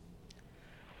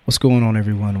What's going on,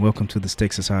 everyone? Welcome to the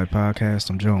Stakes is High podcast.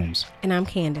 I'm Jones. And I'm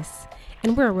Candace.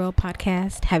 And we're a real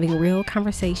podcast having real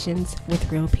conversations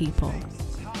with real people.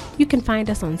 You can find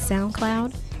us on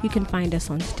SoundCloud. You can find us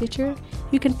on Stitcher.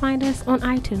 You can find us on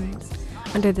iTunes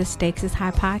under the Stakes is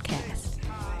High podcast.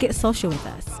 Get social with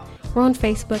us. We're on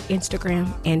Facebook,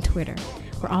 Instagram, and Twitter.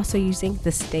 We're also using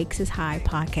the Stakes is High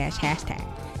podcast hashtag.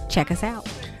 Check us out.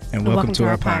 And welcome to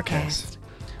our podcast.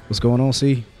 What's going on,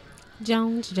 C?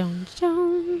 Jones.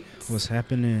 What's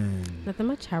happening? Nothing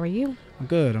much. How are you? I'm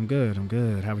good.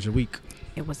 How was your week?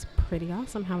 It was pretty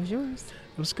awesome. How was yours?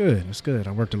 It was good.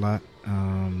 I worked a lot.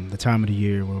 The time of the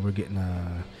year where we're getting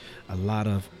a lot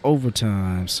of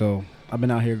overtime. So I've been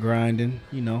out here grinding,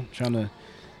 trying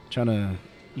to,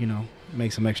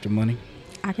 make some extra money.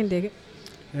 I can dig it.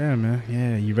 Yeah, man.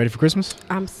 Yeah. You ready for Christmas?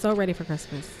 I'm so ready for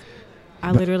Christmas. I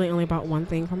literally only bought one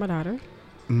thing for my daughter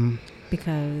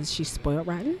because she's spoiled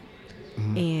rotten.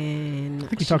 And I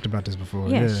think we talked about this before.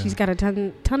 Yeah, she's got a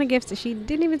ton of gifts that she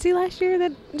didn't even see last year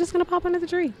that are just going to pop under the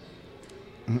tree.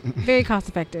 Very cost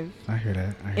effective. I hear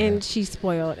that. And she's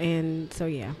spoiled. And so,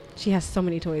 yeah, she has so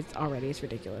many toys already. It's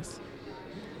ridiculous.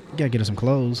 You got to get her some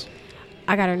clothes.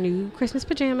 I got her new Christmas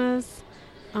pajamas.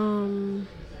 Or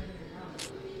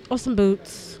some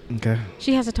boots. Okay.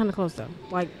 She has a ton of clothes, though.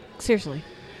 Like, seriously.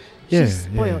 Yeah, she's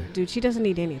spoiled. Yeah. Dude, she doesn't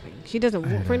need anything. She doesn't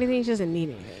want for anything. She doesn't need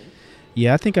anything.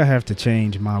 Yeah, I think I have to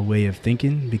change my way of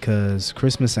thinking because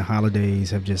Christmas and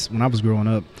holidays have just, when I was growing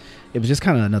up, it was just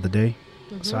kind of another day.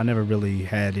 So I never really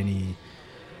had any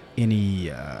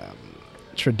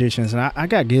traditions. And I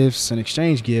got gifts and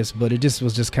exchange gifts, but it just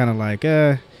was just kind of like,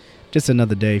 just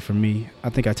another day for me. I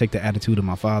think I take the attitude of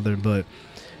my father, but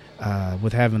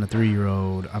with having a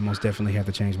 3-year-old, I most definitely have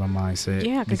to change my mindset.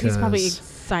 Yeah, because he's probably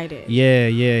excited.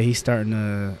 Yeah, he's starting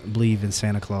to believe in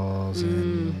Santa Claus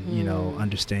and,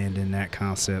 understanding that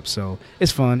concept. So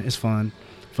it's fun. It's fun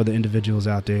for the individuals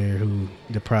out there who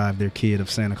deprive their kid of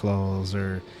Santa Claus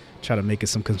or try to make it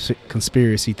some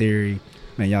conspiracy theory.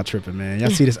 Man, y'all tripping, man. Y'all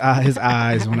see his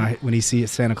eyes when he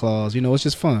sees Santa Claus. It's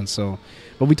just fun. So,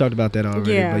 but we talked about that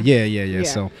already. Yeah. But yeah.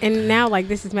 So, and now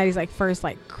this is Maddie's first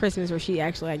Christmas where she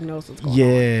actually knows what's going on.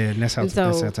 Yeah, and that's how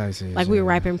tight it is. We were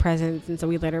wrapping presents, and so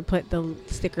we let her put the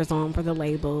stickers on for the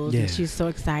labels. Yeah. And she's so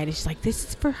excited. She's like, "This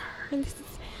is for her." And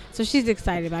so she's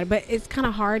excited about it. But it's kind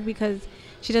of hard because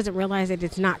she doesn't realize that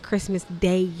it's not Christmas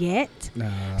Day yet.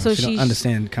 So she don't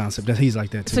understand the concept that he's like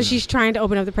that too. So she's trying to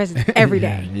open up the presents every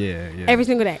day. Yeah. Every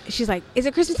single day. She's like, "Is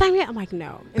it Christmas time yet?" I'm like,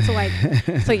 "No." And so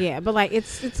so yeah, but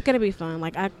it's gonna be fun.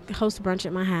 I host brunch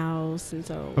at my house, and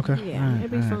so it'll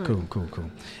be fun.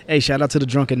 Cool. Hey, shout out to the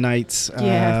Drunken Nights.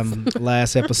 Yes.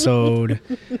 Last episode,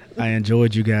 I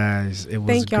enjoyed you guys. It was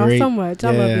Thank great. y'all so much.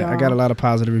 I love y'all. I got a lot of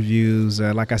positive reviews.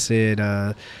 Like I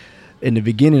said, in the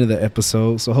beginning of the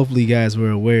episode, so hopefully you guys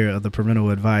were aware of the parental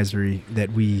advisory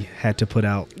that we had to put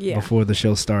out before the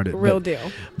show started. Real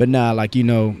deal. But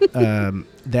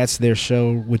that's their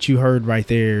show. What you heard right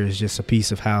there is just a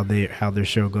piece of how their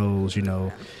show goes.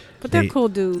 But they're cool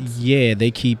dudes. Yeah,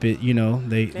 they keep it. But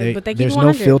they keep there's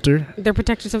 100. no filter. They're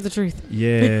protectors of the truth.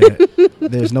 Yeah,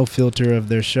 there's no filter of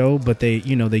their show, but they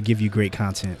give you great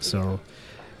content. So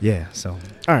yeah. So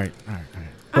all right.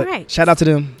 But shout out to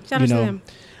them. Shout out to them.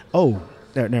 Oh,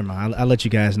 never mind. I'll let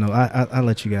you guys know. I'll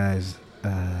let you guys.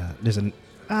 There's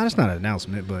that's not an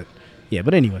announcement, but yeah.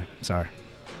 But anyway, sorry.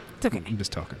 It's okay. I'm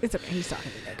just talking. It's okay. He's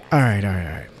talking to that guy. All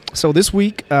right. So this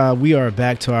week we are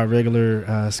back to our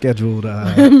regular scheduled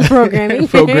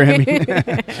programming.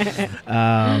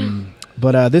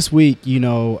 But this week,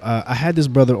 I had this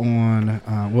brother on.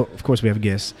 Well, of course, we have a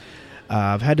guest.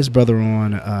 I've had this brother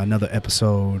on another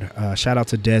episode. Shout out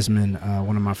to Desmond,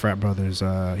 one of my frat brothers.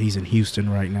 He's in Houston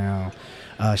right now.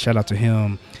 Shout out to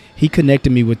him. He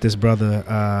connected me with this brother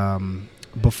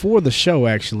before the show,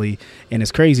 actually. And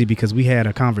it's crazy because we had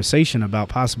a conversation about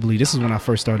possibly, this is when I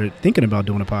first started thinking about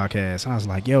doing a podcast. I was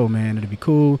like, yo, man, it'd be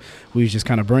cool. We was just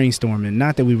kind of brainstorming.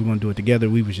 Not that we were going to do it together.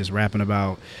 We was just rapping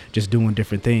about just doing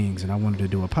different things. And I wanted to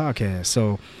do a podcast.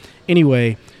 So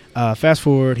anyway, fast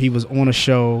forward, he was on a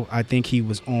show. I think he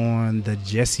was on the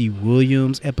Jesse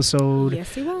Williams episode.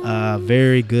 Yes, he was.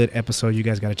 Very good episode. You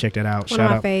guys got to check that out. One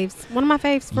of my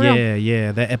faves. For real.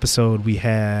 Yeah. That episode we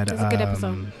had. It was a good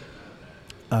episode.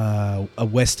 A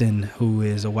Weston who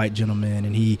is a white gentleman,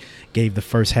 and he gave the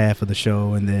first half of the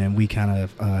show, and then we kind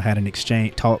of had an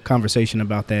conversation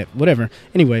about that. Whatever.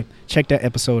 Anyway, check that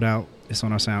episode out. It's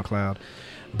on our SoundCloud.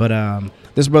 But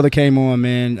this brother came on,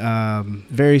 man,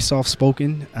 very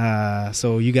soft-spoken.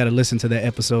 So you got to listen to that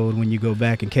episode when you go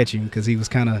back and catch him, because he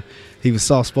was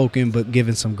soft-spoken, but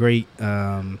giving some great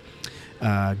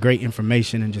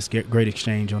information and just get great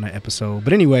exchange on that episode.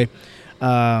 But anyway,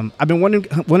 I've been wanting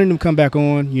him to come back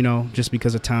on, just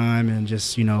because of time and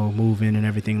just, moving and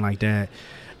everything like that.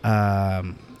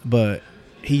 But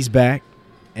he's back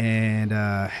and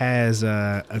has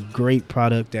a great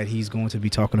product that he's going to be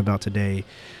talking about today.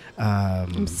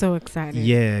 I'm so excited.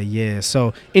 Yeah.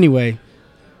 So anyway,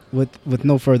 with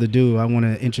no further ado, I want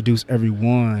to introduce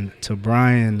everyone to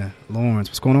Brian Lawrence.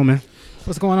 What's going on, man?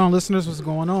 What's going on, listeners? What's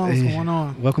going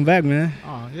on? Welcome back, man.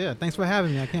 Oh yeah, thanks for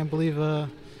having me. I can't believe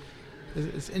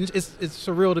it's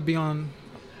surreal to be on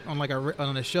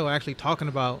a show actually talking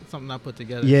about something I put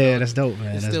together. Yeah, so that's dope,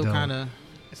 man. It's that's still dope.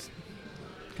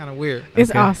 kind of weird.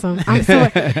 It's awesome. I'm so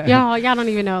y'all don't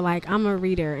even know. Like, I'm a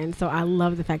reader, and so I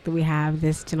love the fact that we have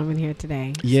this gentleman here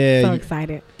today. Yeah, so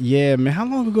excited. Yeah, man. How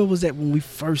long ago was that when we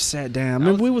first sat down?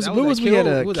 Where was we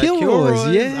at? Kilroy's.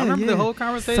 Yeah, I remember the whole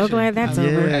conversation. So glad that's over.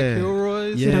 over. At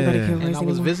Kilroy's. Yeah. We don't go to Kilroy's and I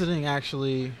was anymore. visiting.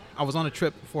 Actually, I was on a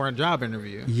trip for a job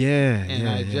interview. Yeah, and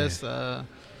I just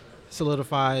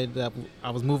solidified that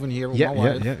I was moving here with my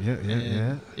wife.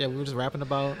 Yeah, we were just rapping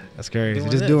about. That's crazy.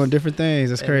 Doing different things.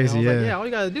 That's crazy. I was yeah. like, all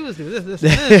you gotta do is do this.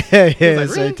 Yeah, like,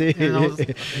 really?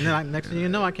 And then next thing you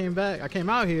know, I came back. I came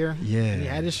out here. Yeah. And he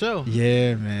had his show.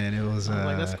 Yeah, man. It was. I was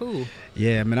like, that's cool.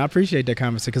 Yeah, man. I appreciate that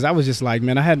conversation because I was just like,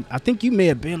 man, I think you may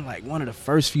have been like one of the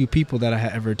first few people that I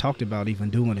had ever talked about even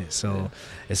doing it. So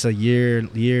it's a year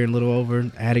and a little over.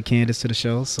 Added Candace to the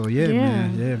show. So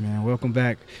man. Welcome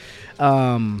back.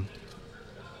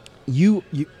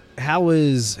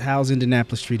 How's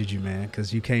Indianapolis treated you, man?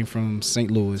 Because you came from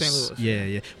St. Louis.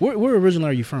 Yeah. Where originally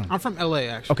are you from? I'm from LA,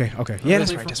 actually. Okay. Yeah,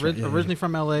 that's right. Originally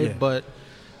from LA, but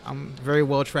I'm very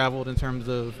well traveled in terms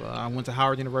of I went to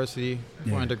Howard University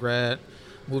for undergrad,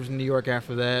 moved to New York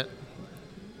after that,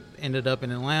 ended up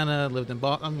in Atlanta, lived in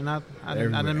Boston. I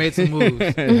done made some moves.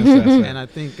 That's and I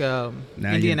think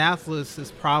Indianapolis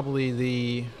is probably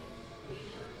the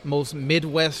most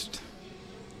Midwest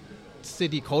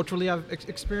city culturally I've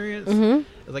experienced.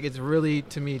 Mm-hmm. Like, it's really,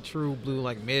 to me, true blue,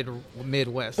 like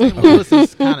Midwest. St. Louis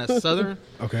is kind of southern,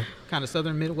 kind of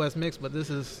southern Midwest mix, but this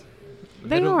is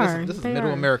middle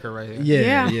America right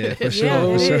here. Yeah, for sure.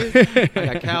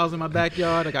 I got cows in my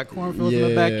backyard. I got cornfields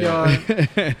in my backyard.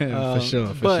 For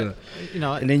sure. But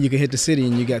and then you can hit the city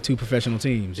and you got two professional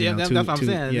teams. That's what I'm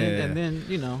saying. Yeah. And then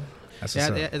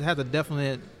it has a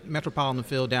definite metropolitan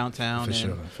feel downtown.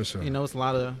 For sure. It's a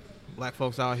lot of black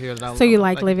folks out here that So you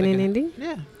like living in Indy?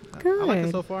 Yeah. Good. I like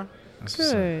it so far.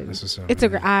 Good. That's what's up. It's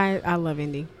I love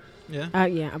Indy. Yeah.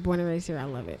 I'm born and raised here. I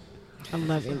love it. I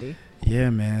love Indy.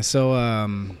 Yeah, man. So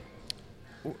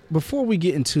before we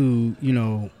get into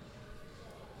your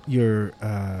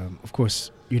of course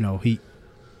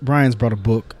Brian's brought a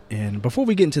book, and before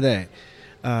we get into that,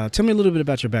 tell me a little bit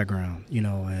about your background,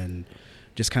 and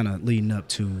just kind of leading up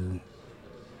to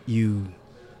you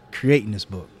creating this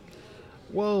book.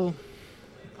 Well,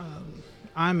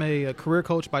 I'm a career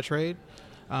coach by trade.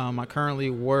 I currently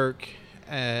work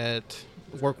at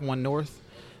Work One North.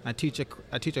 I teach a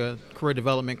career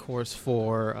development course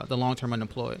for the long-term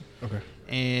unemployed. Okay.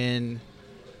 And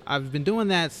I've been doing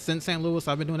that since St. Louis.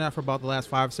 I've been doing that for about the last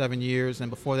 5-7 years. And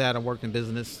before that, I worked in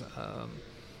business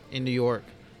in New York.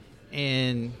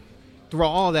 And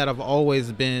throughout all that, I've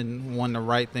always been one to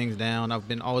write things down. I've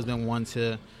always been one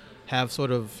to have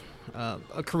sort of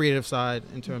a creative side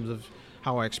in terms of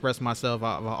how I express myself.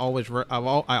 I always write.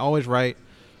 I always write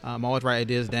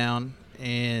ideas down,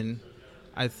 and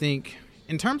I think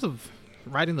in terms of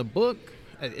writing the book,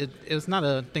 it was not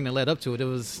a thing that led up to it. It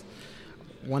was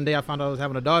one day I found out I was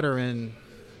having a daughter, and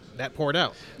that poured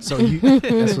out. So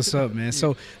that's what's up, man.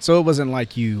 So it wasn't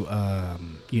like you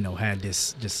had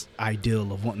this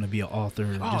ideal of wanting to be an author.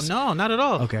 No, not at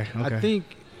all. Okay. I think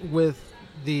with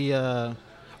the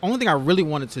only thing I really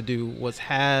wanted to do was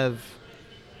have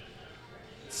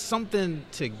something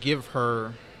to give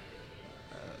her,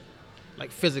 like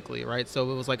physically, right?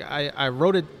 So it was like I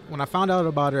wrote it when I found out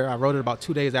about her. I wrote it about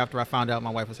 2 days after I found out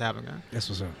my wife was having her. That's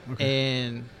what's up. Okay.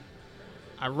 And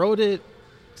I wrote it,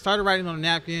 started writing on a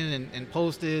napkin and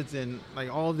Post-its and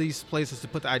like all these places to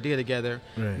put the idea together.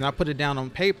 Right. And I put it down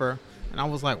on paper, and I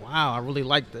was like, wow, I really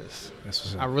like this. That's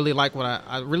what's up. I really like what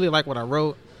I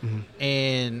wrote,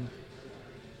 and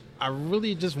I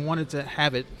really just wanted to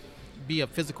have it be a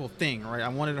physical thing, right? I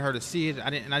wanted her to see it. I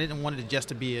didn't want it just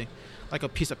to be like a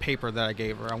piece of paper that I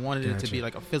gave her. I wanted it to be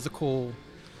like a physical,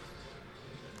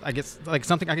 I guess, like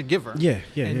something I could give her. Yeah.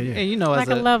 And like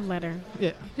a love letter.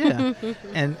 Yeah.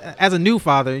 And as a new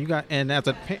father,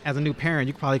 as a new parent,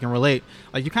 you probably can relate.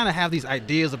 Like, you kind of have these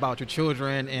ideas about your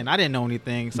children, and I didn't know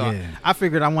anything, so I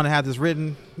figured I want to have this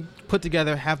written, put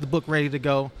together, have the book ready to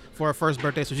go for her first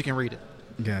birthday so she can read it.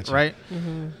 Gotcha. Right.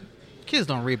 kids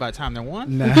don't read by the time they're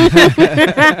one. Nah.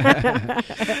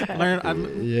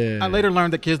 I later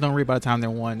learned that kids don't read by the time they're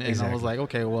one, and Exactly. I was like,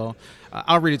 okay, well,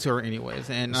 I'll read it to her anyways.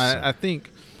 And I think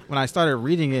when I started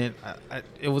reading it,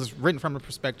 it was written from the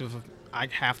perspective of I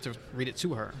have to read it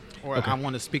to her, or Okay. I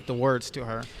want to speak the words to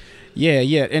her. Yeah,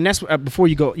 and that's before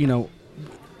you go.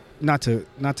 Not to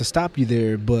stop you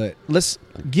there, but let's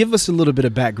give us a little bit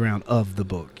of background of the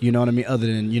book. You know what I mean? Other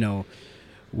than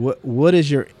what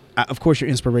is your, of course, your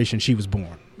inspiration? She Was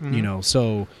Born. Mhm.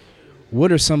 So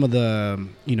what are some of the,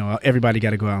 everybody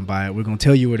got to go out and buy it. We're gonna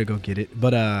tell you where to go get it,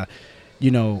 but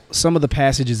some of the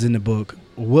passages in the book.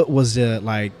 What was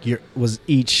was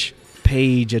each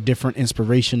page a different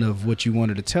inspiration of what you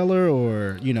wanted to tell her,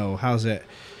 or how's that?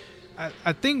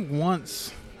 I think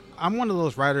once I'm one of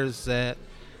those writers that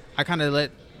I kind of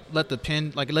let the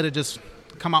pen, let it just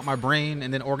come out my brain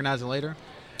and then organize it later.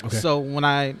 Okay. So when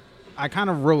I kind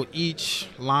of wrote each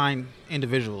line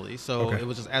individually. So Okay. it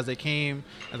was just as they came,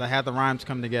 as I had the rhymes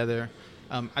come together,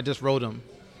 I just wrote them.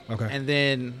 Okay. And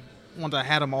then once I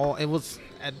had them all, it was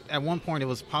at one point it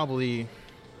was probably,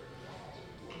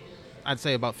 I'd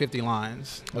say about 50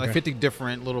 lines, like Okay. 50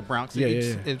 different little brown. So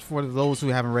Yeah. It's for those who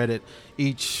haven't read it,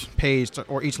 each page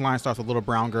or each line starts with a little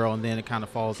brown girl, and then it kind of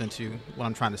falls into what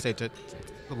I'm trying to say to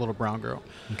the little brown girl.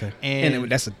 Okay. And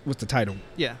what's the title?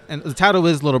 Yeah, and the title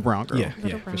is Little Brown Girl. Yeah,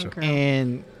 Little for brown sure. girl.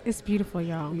 And It's beautiful,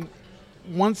 y'all.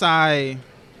 once I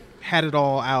had it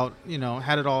all out,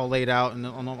 had it all laid out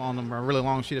on a really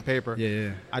long sheet of paper,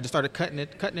 Yeah. I just started cutting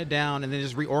it down, and then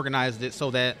just reorganized it so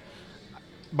that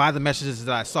by the messages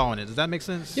that I saw in it. Does that make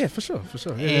sense? Yeah, for sure.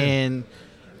 Yeah. And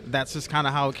that's just kind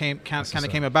of how it came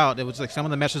about. It was like some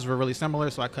of the messages were really similar,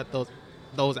 so I cut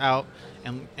those out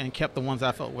and kept the ones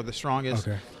I felt were the strongest.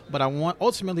 Okay. But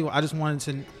ultimately I just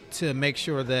wanted to make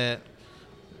sure that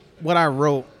what I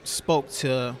wrote spoke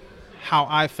to how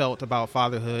I felt about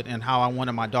fatherhood and how I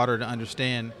wanted my daughter to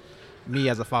understand me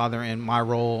as a father and my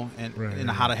role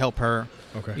and how to help her,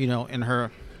 Okay. in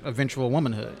her eventual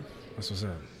womanhood. That's what's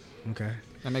up. Okay.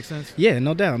 That makes sense? Yeah,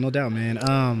 no doubt, man.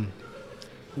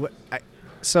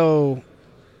 So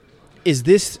is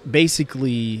this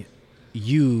basically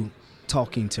you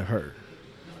talking to her?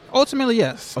 Ultimately,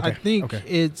 yes. Okay, I think okay.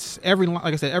 it's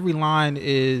like I said, every line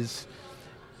is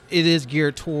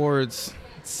geared towards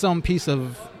some piece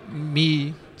of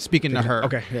me speaking to her.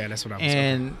 Okay, yeah, that's what I was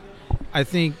And I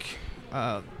think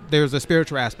there's a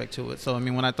spiritual aspect to it. So, I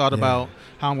mean, when I thought Yeah. about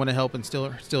how I'm going to help instill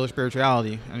her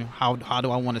spirituality, how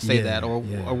do I want to say Yeah, that, or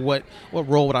yeah. what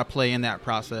role would I play in that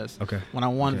process? Okay. When I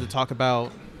wanted Okay. to talk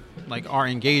about like our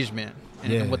engagement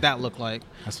and, Yeah. and what that looked like,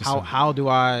 That's what's up. how do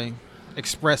I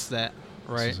express that,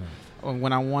 right? That's what's Or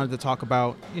when I wanted to talk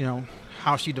about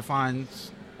how she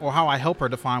defines or how I help her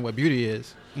define what beauty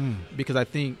is, because I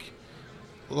think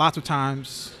lots of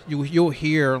times you'll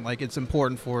hear like it's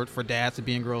important for dads to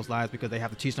be in girls' lives because they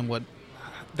have to teach them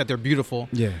that they're beautiful.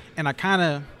 Yeah. And I kind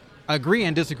of agree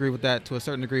and disagree with that to a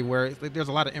certain degree, where it's like there's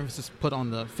a lot of emphasis put on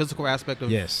the physical aspect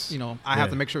of, Yes. I have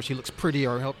Yeah. to make sure she looks pretty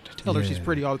or help tell her she's Yeah.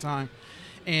 pretty all the time.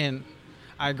 And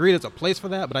I agree there's a place for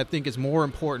that, but I think it's more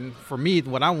important for me.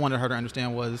 What I wanted her to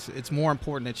understand was it's more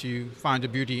important that you find the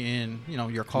beauty in,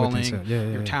 your calling, yourself. Yeah,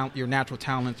 your yeah. talent, your natural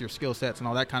talents, your skill sets, and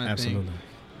all that kind of Absolutely. thing.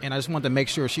 And I just wanted to make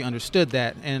sure she understood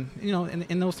that. And,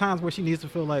 in those times where she needs to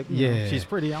feel like Yeah. she's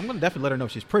pretty, I'm going to definitely let her know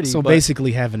she's pretty. So but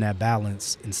basically having that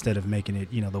balance instead of making it,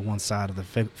 the one side of the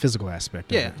physical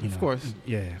aspect Yeah, of it. of course.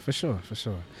 Yeah, for sure.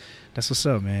 That's what's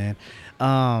up, man.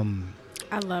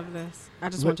 I love this. I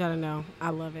just want y'all to know I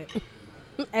love it.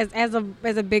 as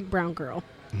a big brown girl,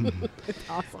 it's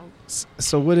awesome.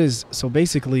 So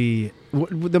basically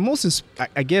the most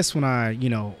I guess when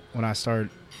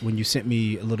when you sent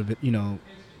me a little bit,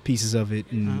 pieces of it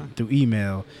and through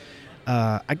email,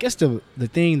 I guess the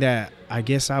thing that I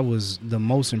guess I was the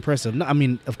most impressive, I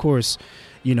mean, of course,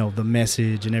 the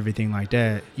message and everything like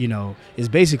that, is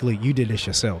basically you did this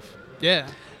yourself. Yeah.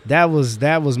 That was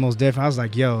most definitely. I was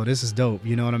like, yo, this is dope.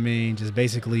 You know what I mean? Just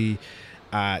basically,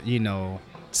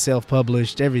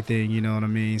 self-published everything. You know what I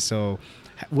mean? So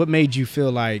what made you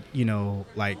feel like,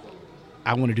 like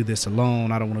I want to do this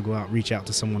alone? I don't want to go out and reach out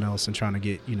to someone else and trying to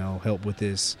get, help with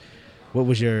this. What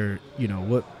was your,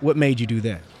 what made you do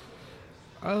that?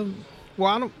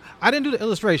 Well, I didn't do the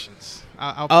illustrations.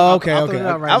 Okay. I'll throw it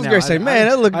out right I was now. going to say, man,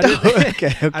 that looked dope.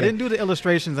 Okay. I didn't do the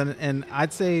illustrations, and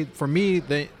I'd say for me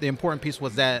the important piece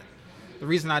was that the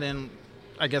reason I didn't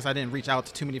reach out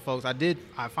to too many folks.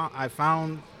 I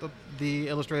found the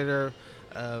illustrator.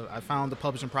 I found the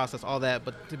publishing process, all that.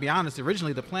 But to be honest,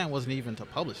 originally the plan wasn't even to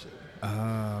publish it.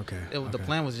 Okay. The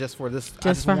plan was just for this.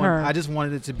 Just for her. I just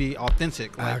wanted it to be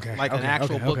authentic, like an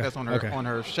actual book that's on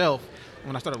her shelf.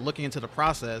 When I started looking into the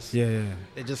process,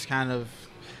 it just kind of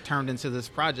turned into this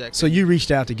project. So you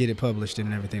reached out to get it published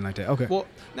and everything like that. Okay. Well,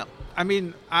 no, I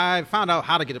mean, I found out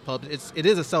how to get it published. It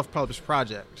is a self-published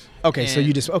project. Okay, so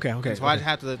you just okay. So I'd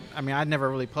have to. I mean, I'd never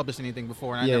really published anything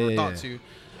before, and I never thought to.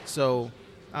 So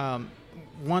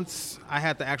once I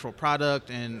had the actual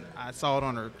product and I saw it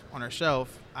on her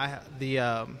shelf,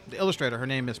 the illustrator, her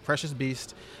name is Precious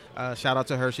Beast. Shout out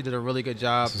to her. She did a really good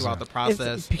job throughout the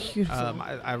process. It's beautiful.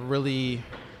 I really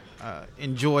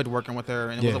enjoyed working with her,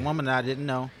 and it was a woman that I didn't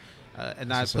know.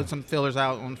 And I put some fillers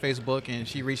out on Facebook, and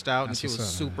she reached out, and she was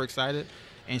super excited.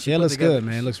 And she looks good,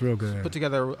 man. It looks real good. Put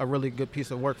together a really good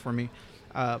piece of work for me.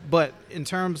 But in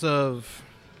terms of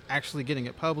actually getting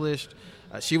it published,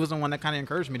 she was the one that kind of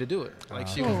encouraged me to do it. Like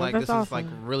she was like, "This is like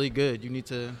really good. You need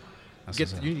to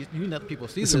you need other people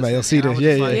to see this." Somebody else see this.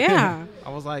 Yeah. I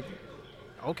was like,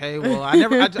 okay. Well, I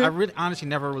really honestly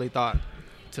never really thought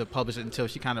to publish it until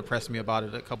she kind of pressed me about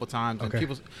it a couple times.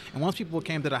 And once people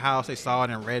came to the house, they saw it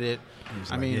and read it.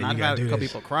 I mean, I've had a couple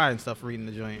people cry and stuff reading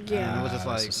the joint. Yeah. And it was just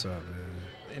like, what's up, man.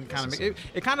 and kind of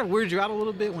it kind of weirds you out a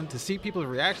little bit when to see people's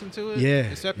reaction to it.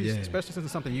 Especially since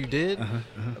it's something you did.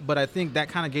 But I think that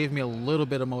kind of gave me a little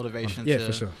bit of motivation.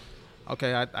 For sure.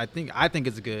 Okay, I think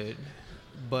it's good.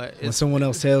 But when someone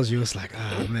else tells you, it's like,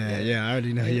 oh man, I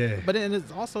already know. But then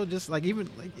it's also just like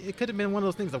it could have been one of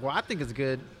those things like, well, I think it's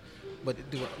good. But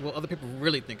will other people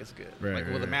really think it's good?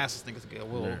 Will the masses think it's good?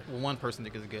 Will one person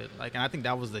think it's good? Like, and I think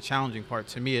that was the challenging part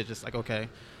to me. It's just like, okay,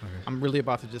 I'm really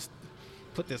about to just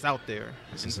put this out there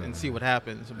and see what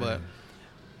happens. But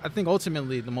I think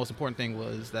ultimately the most important thing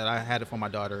was that I had it for my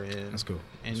daughter. And that's cool.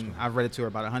 And I've read it to her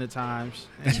about 100 times.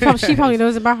 She probably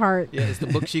knows it by heart. Yeah, it's the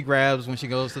book she grabs when she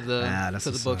goes to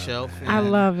the bookshelf. I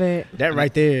love it. That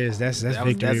right there is that's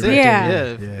victory. That's right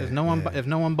it. there. If no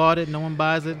one bought it, no one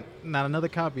buys it. Not another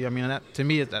copy. I mean, that, to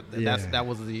me, that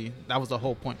was the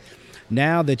whole point.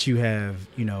 Now that you have,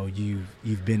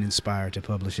 you've been inspired to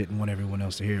publish it and want everyone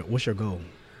else to hear it. What's your goal?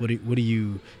 What do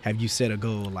you have you set a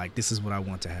goal like this is what I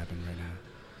want to happen right now?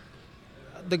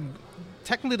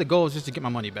 Technically the goal is just to get my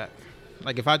money back.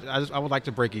 Like if I would like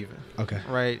to break even. Okay.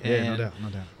 Right. Yeah, no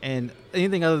doubt. And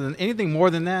anything more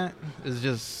than that is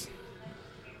just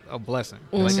a blessing.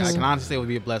 Like I can honestly say it would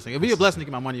be a blessing. It would be a blessing to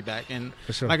get my money back. And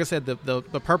like I said,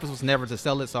 the purpose was never to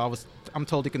sell it. So I'm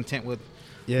totally content with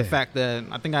the fact that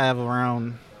I think I have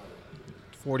around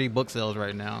 40 book sales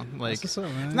right now. Like what's up,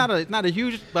 man. It's not a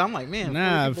huge, but I'm like,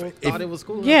 man, people thought it was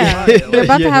cool. Yeah, we're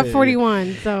about to have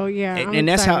 41. So and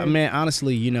that's how, man.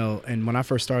 Honestly, and when I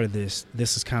first started this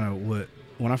is kind of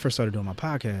when I first started doing my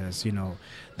podcast.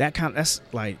 That's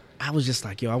like I was just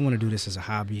like, I want to do this as a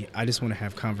hobby. I just want to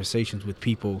have conversations with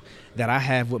people that I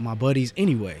have with my buddies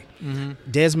anyway.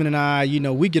 Desmond and I,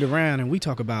 we get around and we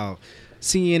talk about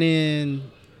CNN,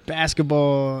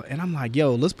 basketball, and I'm like,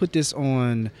 let's put this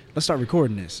on. Let's start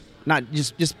recording this. Not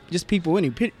just people,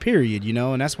 period.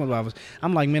 And that's what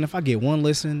I'm like, man. If I get one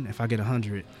listen, if I get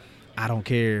 100, I don't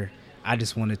care. I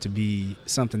just want it to be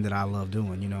something that I love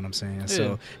doing. You know what I'm saying? Yeah.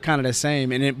 So kind of the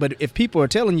same. But if people are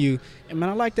telling you, hey, man,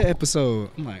 I like that episode,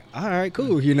 I'm like, all right,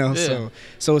 cool. Yeah.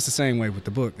 So it's the same way with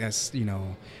the book. That's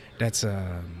that's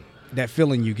that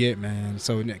feeling you get, man.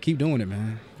 So keep doing it,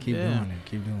 man. Keep doing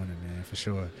it, man, for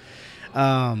sure.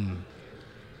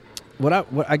 What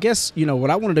I guess what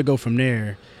I wanted to go from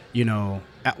there,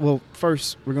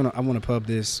 first I want to pub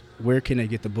this. Where can they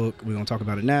get the book? We're gonna talk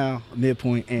about it now,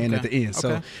 midpoint, and at the end.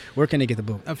 So where can they get the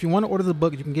book? If you want to order the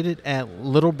book, you can get it at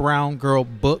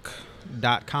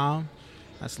littlebrowngirlbook.com.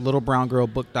 That's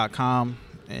littlebrowngirlbook.com.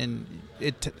 And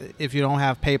if you don't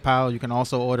have PayPal, you can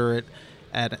also order it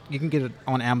you can get it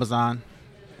on Amazon.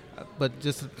 But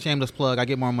just a shameless plug, I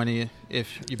get more money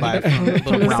if you buy it from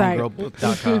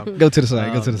littlebrowngirlbook.com. Go to the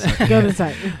site. Go to the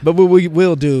site. But what we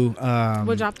will do,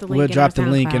 we'll drop the link. We'll drop the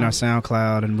link in our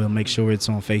SoundCloud, and we'll make sure it's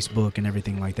on Facebook and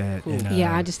everything like that. Cool. And,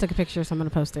 I just took a picture, so I'm gonna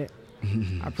post it.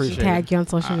 I appreciate it. Tag you on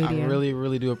social media. I really,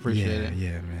 really do appreciate it.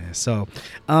 Yeah, man. So,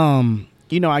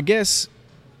 I guess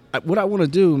what I want to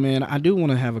do, man, I do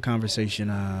want to have a conversation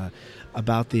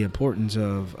about the importance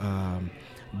of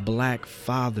Black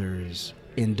fathers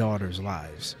in daughters'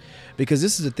 lives, because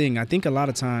this is the thing. I think a lot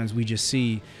of times we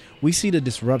see the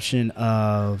disruption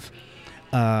of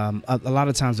a lot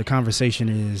of times the conversation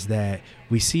is that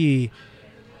we see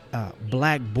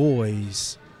black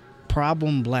boys,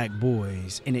 problem black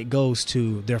boys, and it goes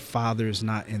to their fathers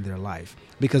not in their life,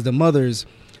 because the mothers,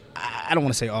 I don't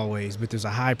want to say always, but there's a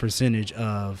high percentage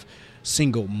of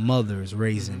single mothers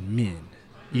raising men.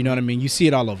 You know what I mean? You see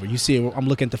it all over. You see it. I'm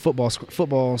looking at the football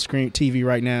screen TV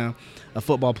right now. A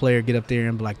football player get up there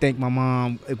and be like, thank my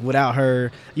mom. Without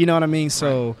her, you know what I mean?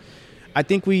 So I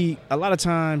think a lot of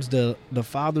times the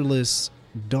fatherless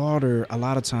daughter, a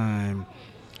lot of time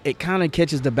it kind of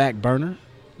catches the back burner,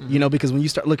 you know, because when you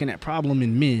start looking at problem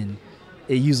in men,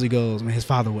 it usually goes, man, his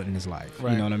father wasn't in his life.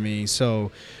 Right. You know what I mean?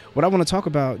 So what I want to talk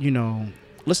about, you know,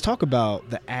 let's talk about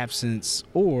the absence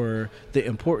or the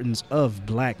importance of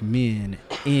black men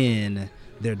in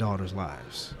their daughters'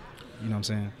 lives. You know what I'm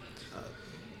saying?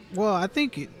 Well, I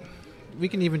think we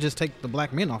can even just take the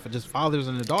black men off of just fathers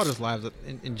and the daughters' lives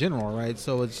in general, right?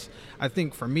 So I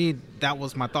think for me, that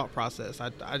was my thought process. I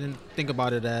didn't think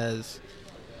about it as,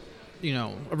 you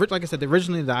know, like I said,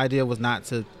 originally the idea was not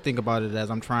to think about it as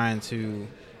I'm trying to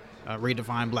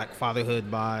redefine black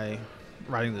fatherhood by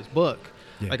writing this book.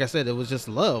 Yeah. Like I said, it was just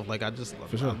love. Like I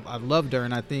loved her,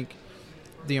 and I think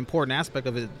the important aspect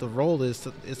of it, the role is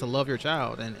to love your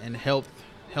child and help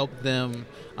them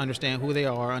understand who they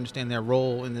are, understand their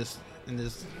role in this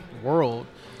world,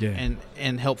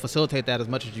 and help facilitate that as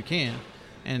much as you can.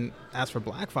 And as for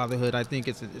black fatherhood, I think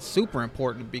it's super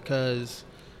important because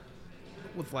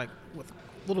with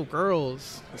little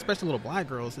girls, especially little black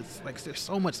girls, it's like there's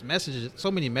so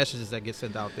many messages that get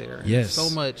sent out there. Yes. So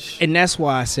much. And that's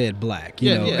why I said black,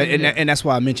 you know, and that's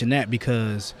why I mentioned that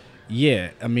because,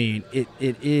 I mean, it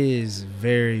is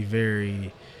very,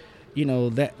 very, you know,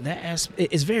 that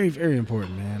it's very, very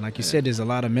important, man. Like you said, there's a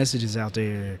lot of messages out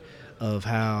there of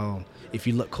how, if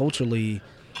you look culturally,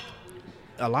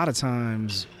 a lot of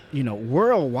times, you know,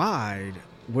 worldwide,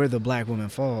 where the black woman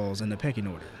falls in the pecking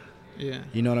order. Yeah.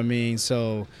 You know what I mean?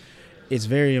 So it's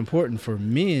very important for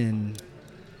men,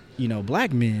 you know,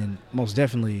 black men, most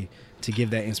definitely, to give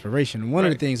that inspiration. One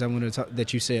of the things I wanted to talk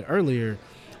that you said earlier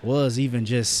was even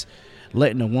just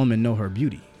letting a woman know her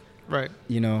beauty. Right.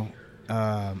 You know,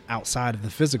 outside of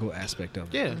the physical aspect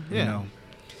of it. Yeah. You know?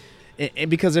 And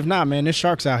because if not, man, there's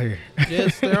sharks out here.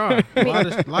 Yes, there are. A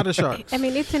lot of sharks. I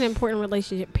mean, it's an important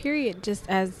relationship, period. Just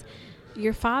as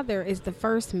your father is the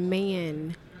first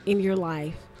man in your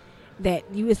life that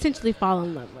you essentially fall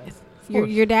in love with.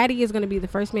 Your daddy is going to be the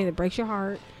first man that breaks your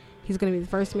heart. He's going to be the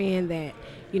first man that,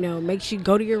 you know, makes you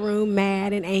go to your room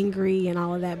mad and angry and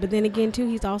all of that. But then again, too,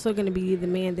 he's also going to be the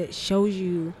man that shows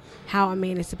you how a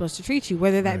man is supposed to treat you,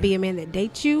 whether that be a man that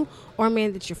dates you or a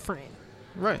man that's your friend.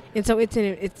 Right. And so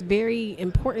it's very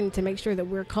important to make sure that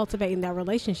we're cultivating that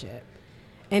relationship.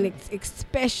 And it's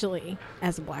especially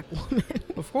as a black woman.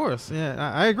 Of course. Yeah,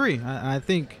 I agree. I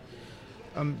think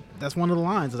that's one of the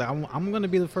lines. Like, I'm going to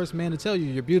be the first man to tell you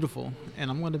you're beautiful, and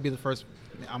I'm going to be the first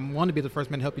man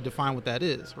to help you define what that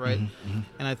is, right? Mm-hmm.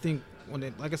 And I think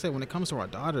like I said, when it comes to our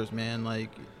daughters, man, like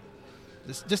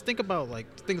just think about like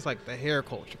things like the hair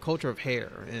culture of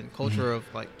hair, and culture of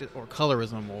like or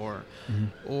colorism,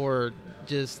 or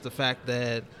just the fact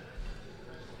that,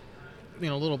 you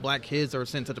know, little black kids are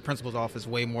sent to the principal's office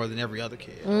way more than every other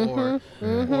kid, or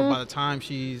by the time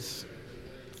she's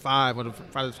 5, or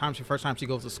by the time first time she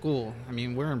goes to school. I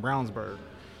mean, we're in Brownsburg,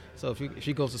 so if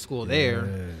she goes to school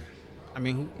there, I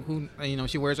mean, who you know,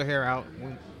 she wears her hair out.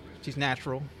 She's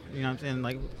natural, you know what I'm saying?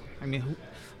 Like, I mean,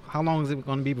 how long is it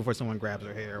going to be before someone grabs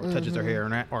her hair or touches her hair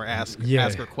or ask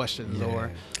her questions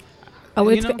or? Oh,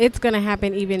 it's going to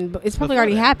happen it's probably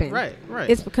already happened. Right.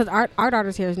 It's because our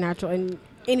daughter's hair is natural, and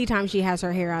anytime she has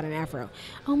her hair out in afro,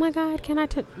 oh my God, can I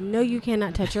touch? No, you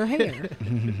cannot touch her hair.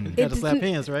 You got to slap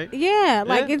hands, right? Yeah,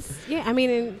 like I mean,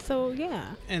 and so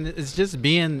yeah. And it's just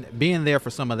being there for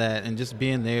some of that, and just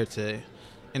being there to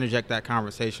interject that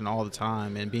conversation all the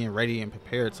time, and being ready and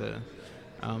prepared to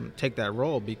take that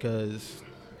role, because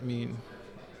I mean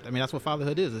that's what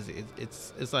fatherhood is.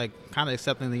 It's like kind of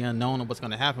accepting the unknown of what's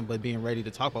going to happen, but being ready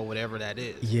to talk about whatever that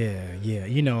is. Yeah.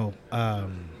 You know,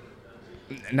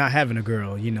 not having a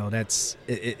girl, you know, that's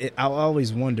it. I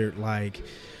always wondered, like,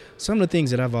 some of the things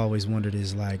that I've always wondered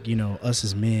is, like, you know, us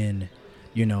as men,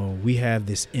 you know, we have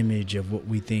this image of what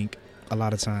we think a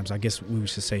lot of times, I guess we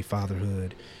should say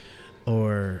fatherhood,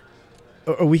 or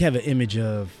we have an image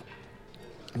of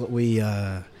what we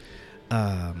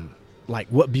like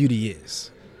what beauty is,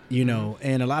 you know.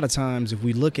 And a lot of times if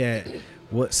we look at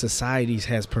what society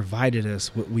has provided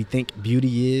us, what we think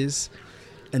beauty is,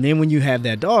 and then when you have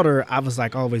that daughter, I was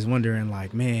like always wondering,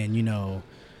 like, man, you know,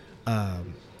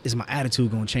 is my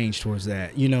attitude going to change towards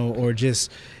that, you know, or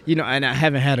just, you know, and I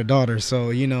haven't had a daughter,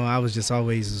 so, you know, I was just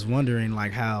always wondering,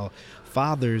 like, how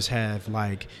fathers have,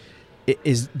 like,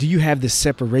 do you have this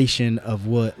separation of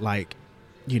what, like,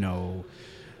 you know,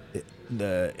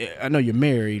 I know you're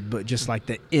married, but just like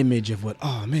the image of what,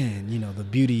 oh man, you know, the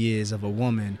beauty is of a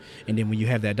woman, and then when you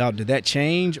have that daughter, did that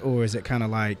change, or is it kind of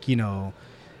like, you know,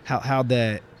 how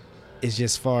that is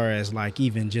just far as like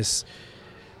even just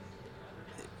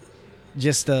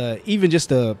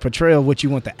the portrayal of what you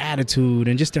want the attitude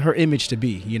and just her image to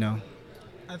be, you know.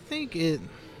 I think it.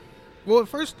 Well, at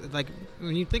first, like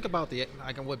when you think about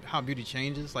how beauty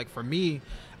changes, like for me,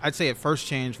 I'd say it first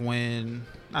changed when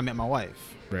I met my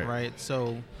wife. Right.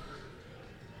 So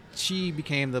she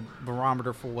became the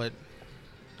barometer for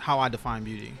how I define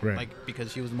beauty. Right. Like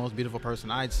because she was the most beautiful person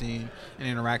I'd seen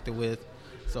and interacted with.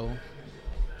 So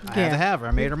I had to have her.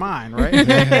 I made her mine, right?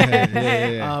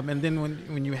 Yeah. And then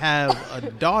when you have a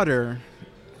daughter,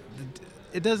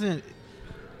 it doesn't.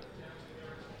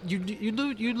 You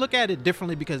look at it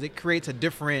differently because it creates a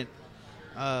different,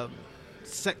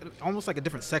 almost like a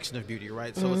different section of beauty,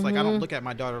 right? So it's like I don't look at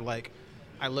my daughter like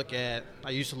I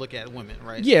used to look at women,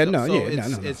 right? Yeah, no.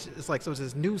 It's like it's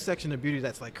this new section of beauty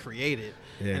that's like created,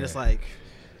 yeah. And it's like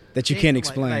that you can't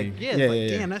explain.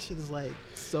 Damn, that shit is like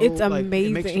so. It's like,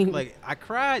 amazing. It makes you, like I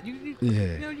cried. You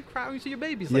cry when you see your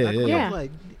babies. Like I cried,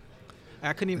 like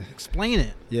I couldn't even explain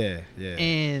it. Yeah.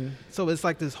 And so it's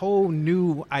like this whole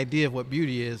new idea of what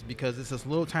beauty is because it's this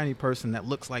little tiny person that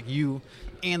looks like you,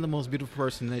 and the most beautiful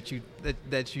person that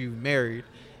you married,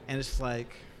 and it's just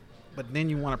like, but then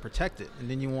you want to protect it, and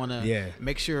then you want to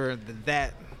make sure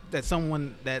that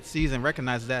someone that sees and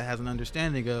recognizes that has an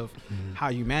understanding of how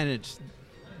you manage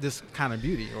this kind of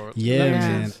beauty. Or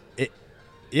man.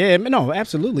 No,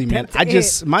 absolutely, man.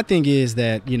 My thing is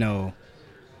that, you know,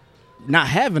 not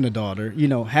having a daughter, you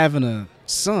know, having a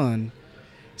son.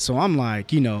 So I'm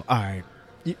like, you know, all right,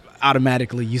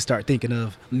 automatically you start thinking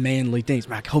of manly things.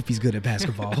 I hope he's good at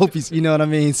basketball. Hope he's, you know what I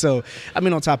mean? So, I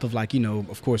mean, on top of like, you know,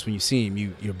 of course, when you see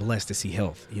him, you're blessed to see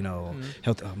health, you know,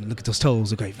 health. Look at those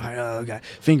toes. Okay. Got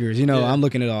fingers, you know, I'm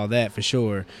looking at all that for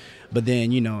sure. But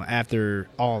then, you know, after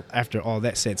all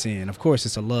that sets in, of course,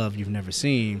 it's a love you've never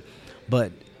seen,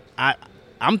 but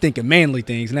I'm thinking manly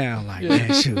things now. Like,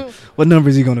 man, shoot, what number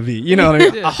is he going to be? You know what I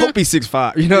mean? I hope he's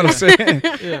 6'5". You know what I'm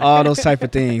saying? All those type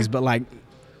of things. But like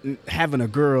having a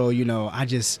girl, you know, I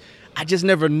just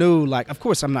never knew. Like, of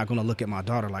course, I'm not going to look at my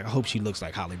daughter like I hope she looks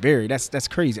like Halle Berry. That's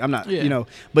crazy. I'm not, you know.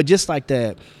 But just like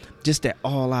that, just that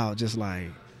all out, just like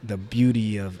the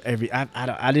beauty of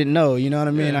I didn't know. You know what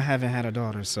I mean? I haven't had a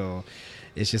daughter, so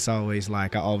it's just always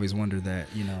like I always wonder that.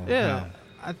 You know. Yeah,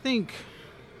 I think.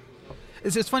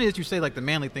 It's funny that you say like the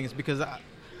manly things because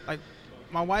like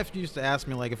my wife used to ask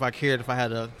me like if I cared if I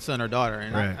had a son or daughter,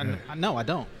 and no, I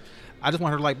don't. I just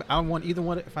want her to like. I don't want either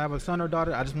one. If I have a son or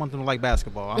daughter, I just want them to like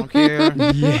basketball. I don't care.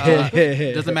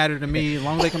 It doesn't matter to me as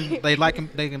long as they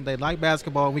like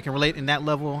basketball. We can relate in that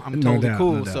level. I'm totally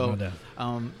cool. No doubt.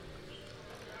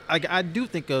 I do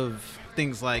think of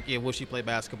things like will she play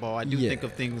basketball? I do think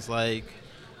of things like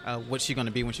what's she going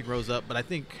to be when she grows up. But I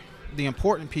think the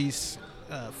important piece.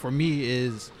 For me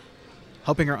is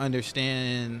helping her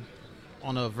understand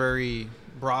on a very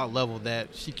broad level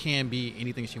that she can be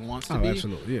anything she wants to be.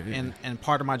 Absolutely. And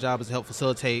part of my job is to help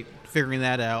facilitate figuring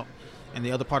that out, and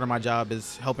the other part of my job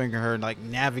is helping her like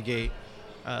navigate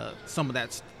some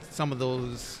of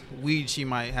those weeds she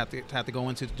might have to go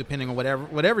into depending on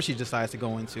whatever she decides to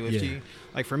go into. If she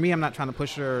like for me, I'm not trying to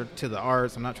push her to the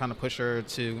arts. I'm not trying to push her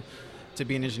to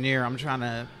be an engineer. I'm trying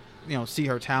to see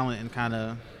her talent and kind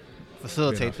of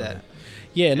facilitate that.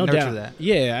 Yeah, no doubt. That.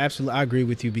 Yeah, absolutely. I agree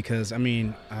with you because, I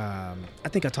mean, I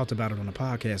think I talked about it on the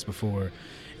podcast before,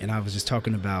 and I was just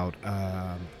talking about,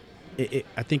 I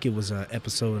think it was an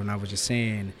episode, and I was just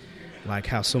saying, like,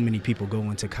 how so many people go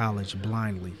into college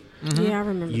blindly. Mm-hmm. Yeah, I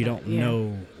remember You don't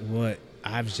know what,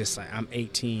 I was just like, I'm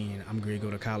 18, I'm going to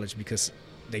go to college because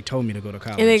they told me to go to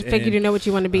college. And they expect you to know what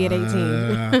you want to be at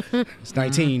 18. It's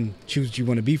 19. Choose what you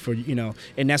want to be for, you know.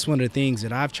 And that's one of the things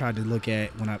that I've tried to look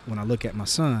at when I look at my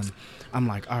son. I'm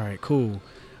like, all right, cool.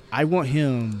 I want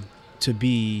him to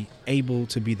be able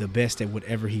to be the best at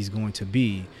whatever he's going to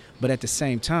be. But at the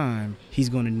same time, he's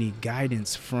going to need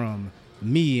guidance from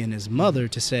me and his mother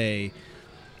to say,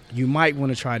 you might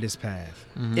want to try this path,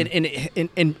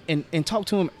 and talk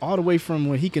to him all the way from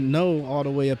when he can know all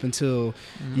the way up until,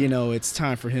 you know, it's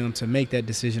time for him to make that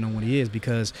decision on what he is,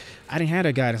 because I didn't have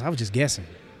that guidance. I was just guessing.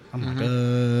 I'm like,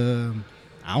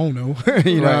 I don't know.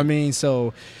 You know what I mean?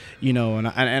 So, you know, and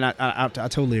I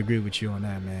totally agree with you on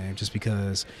that, man, just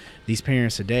because these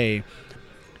parents today,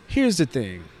 here's the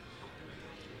thing.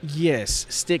 Yes,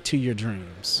 stick to your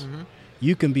dreams.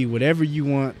 You can be whatever you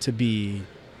want to be,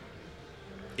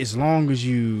 as long as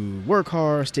you work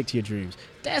hard, stick to your dreams.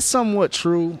 That's somewhat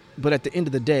true, but at the end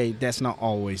of the day, that's not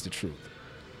always the truth.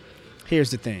 Here's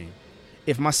the thing.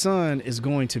 If my son is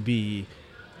going to be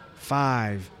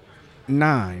 5'9"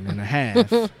 and a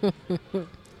half,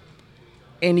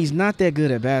 and he's not that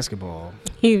good at basketball,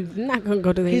 He's not going to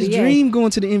go to the his NBA. dream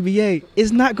going to the NBA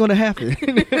is not going to happen.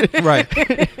 Right.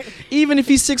 Even if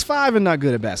he's 6'5" and not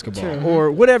good at basketball True.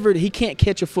 or whatever, he can't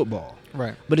catch a football.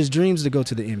 Right. But his dreams to go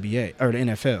to the NBA or the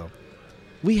NFL.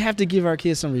 We have to give our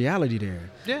kids some reality there.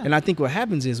 Yeah. And I think what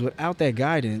happens is without that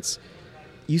guidance,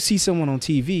 you see someone on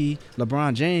TV,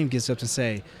 LeBron James gets up to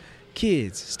say,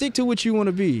 kids, stick to what you want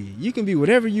to be. You can be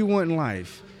whatever you want in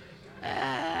life.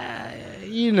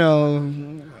 You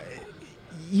know,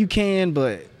 you can,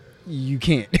 but you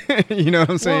can't. You know what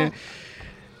I'm saying? Well,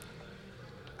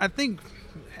 I think,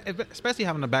 especially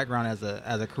having a background as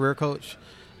a career coach,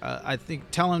 I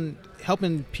think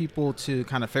helping people to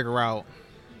kind of figure out,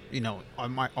 you know,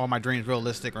 are my dreams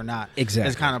realistic or not? Exactly.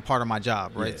 Is kind of part of my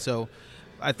job, right? Yeah. So,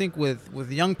 I think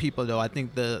with young people though, I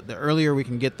think the earlier we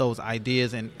can get those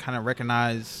ideas and kind of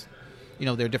recognize, you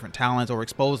know, their different talents or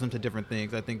expose them to different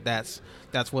things. I think that's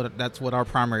what our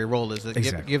primary role is.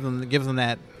 Exactly. Give them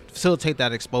that, facilitate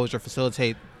that exposure,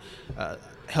 facilitate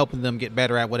helping them get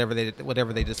better at whatever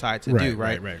they decide to do.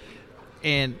 Right.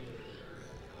 And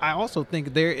I also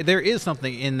think there is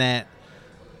something in that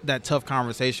tough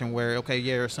conversation where, okay,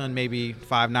 yeah, your son may be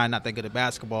 5'9", not that good at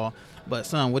basketball, but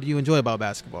son, what do you enjoy about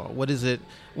basketball? What is it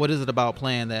about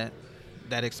playing that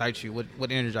excites you?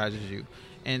 What energizes you?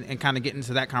 And kind of getting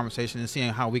into that conversation and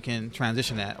seeing how we can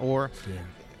transition that. Or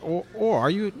are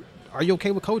you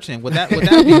okay with coaching? Would that be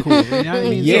cool? You know what I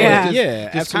mean?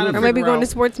 Yeah. So just kind of Or maybe figure going to out-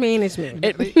 sports management.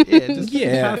 trying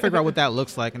to figure out what that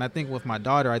looks like. And I think with my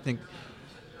daughter,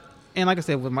 and like I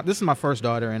said, this is my first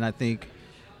daughter, and I think,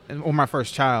 or my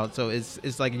first child. So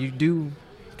it's like you do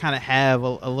kind of have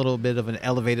a little bit of an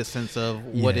elevated sense of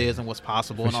what is and what's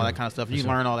possible and all that kind of stuff. You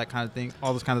learn all that kind of thing,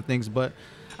 all those kind of things. But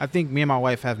I think me and my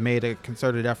wife have made a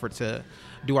concerted effort to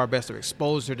do our best to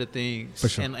expose her to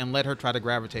things and let her try to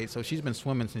gravitate. So she's been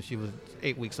swimming since she was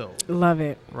 8 weeks old. Love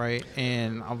it. Right.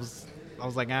 And I was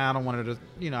like, I don't want her to,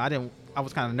 you know, I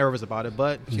was kind of nervous about it,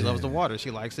 but she loves the water.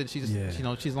 She likes it. She's, you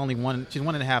know, she's only she's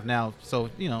 1.5 now. So,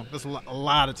 you know, there's a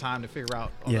lot of time to figure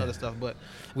out all the other stuff, but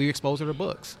we expose her to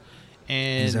books.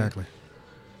 And Exactly.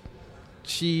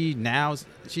 she's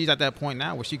at that point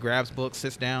now where she grabs books,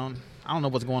 sits down. I don't know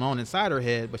what's going on inside her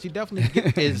head, but she definitely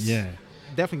is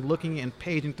definitely looking and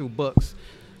paging through books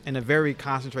in a very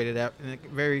concentrated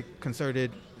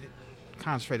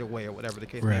way or whatever the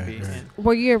case may be. Right. And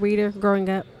Were you a reader growing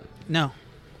up? no.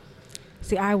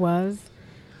 See, I was.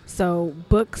 So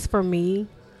books for me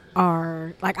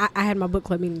are like I had my book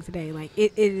club meeting today. Like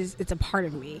it's a part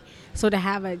of me. So to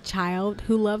have a child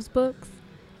who loves books,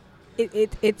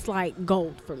 it's like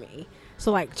gold for me.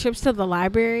 So like trips to the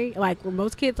library, like when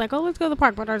most kids like, oh, let's go to the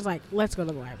park. My daughter's like, let's go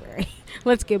to the library.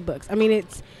 Let's get books. I mean,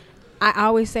 I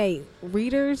always say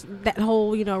readers, that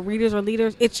whole, you know, readers are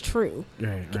leaders. It's true.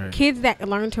 Right. Kids that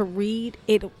learn to read,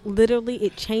 it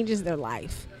changes their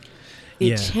life.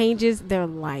 It changes their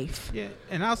life. Yeah,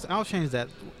 and I'll change that.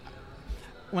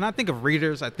 When I think of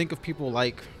readers, I think of people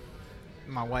like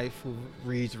my wife who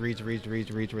reads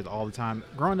all the time.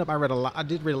 Growing up, I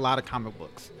did read a lot of comic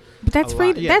books. But that's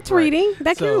reading. That's reading.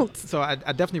 That counts. So I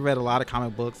definitely read a lot of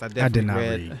comic books. I did not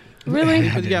read. Really?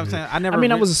 I'm saying I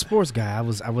I was a sports guy.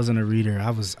 I wasn't a reader.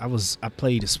 I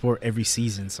played a sport every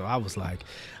season, so I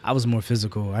was more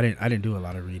physical. I didn't do a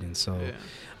lot of reading. So,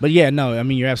 but yeah, no, I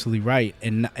mean you're absolutely right.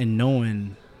 And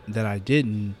knowing that I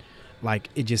didn't, like,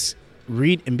 it just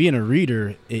read and being a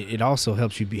reader, it also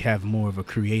helps you have more of a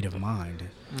creative mind.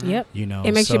 Yep. You know,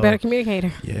 it makes you a better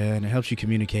communicator. Yeah, and it helps you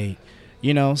communicate.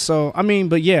 You know, so I mean,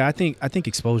 but yeah, I think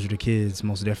exposure to kids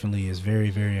most definitely is very,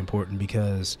 very important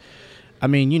because, I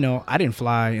mean, you know, I didn't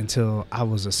fly until I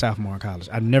was a sophomore in college.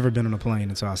 I'd never been on a plane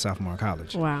until I was a sophomore in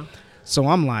college. Wow. So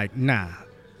I'm like, nah,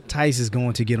 Tice is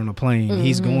going to get on a plane. Mm-hmm.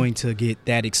 He's going to get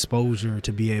that exposure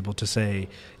to be able to say,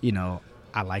 you know,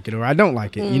 I like it or I don't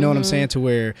like it. Mm-hmm. You know what I'm saying? To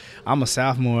where I'm a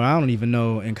sophomore, I don't even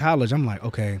know in college. I'm like,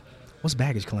 okay, what's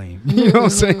baggage claim? You know what I'm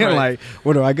saying? Right. Like,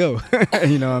 where do I go?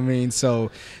 You know what I mean?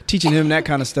 So teaching him that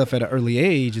kind of stuff at an early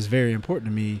age is very important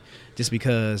to me just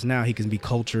because now he can be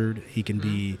cultured. He can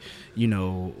be, you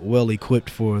know, well equipped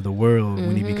for the world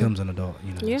when he becomes an adult,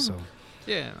 you know. Yeah. So.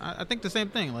 Yeah, I think the same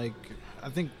thing. Like, I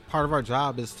think part of our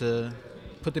job is to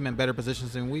put them in better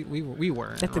positions than we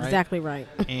were. That's right? exactly right.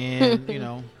 And, you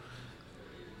know,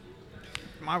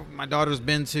 my daughter's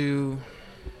been to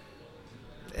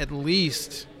at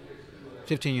least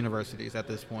 15 universities at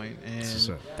this point, and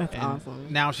that's awesome.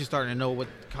 Now she's starting to know what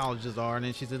colleges are, and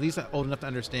then she's at least old enough to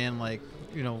understand, like,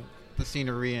 you know, the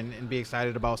scenery and be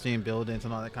excited about seeing buildings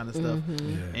and all that kind of stuff. Mm-hmm.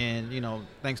 Yeah. And, you know,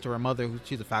 thanks to her mother,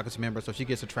 she's a faculty member, so she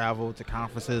gets to travel to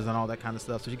conferences and all that kind of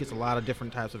stuff. So she gets a lot of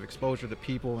different types of exposure to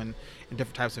people and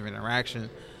different types of interaction.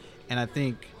 And I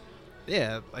think,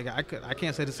 yeah, like I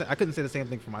couldn't say the same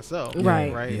thing for myself.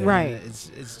 Right. Right. Yeah. Right.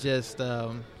 It's just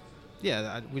I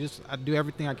do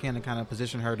everything I can to kind of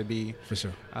position her to be For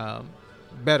sure.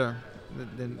 better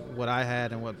than what I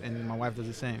had, and my wife does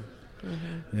the same.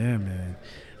 Yeah, man.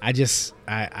 I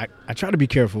try to be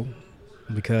careful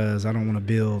because I don't want to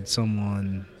build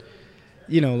someone,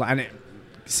 I think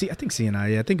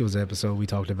CNI, I think it was an episode we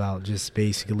talked about just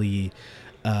basically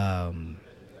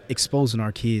exposing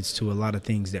our kids to a lot of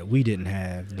things that we didn't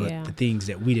have, but the things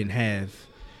that we didn't have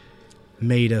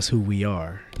made us who we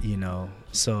are,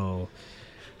 So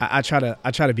I try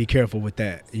to be careful with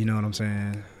that, you know what I'm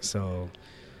saying? So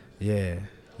yeah,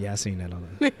 I seen that on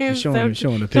it.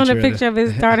 Showing a picture of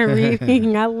his daughter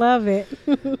reading. I love it.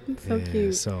 So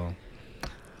cute. So,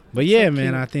 but yeah, So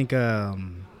man, cute. I think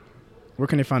where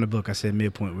can they find the book? I said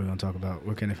Midpoint. We're gonna talk about.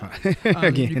 Where can they find?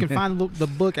 You can find the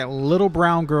book at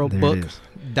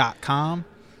littlebrowngirlbook.com.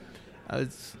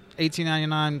 It's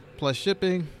 $18.99 plus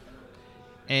shipping,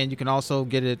 and you can also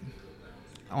get it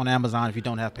on Amazon if you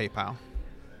don't have PayPal. All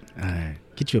right,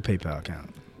 get you a PayPal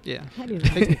account. Yeah, How do you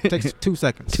know? takes 2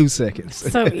 seconds. 2 seconds.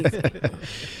 So easy.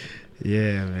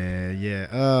 Yeah, man.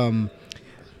 Yeah.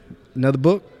 Another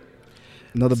book.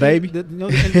 Another baby. The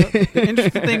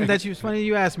interesting thing it's funny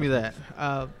you asked me that.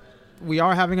 We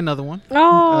are having another one.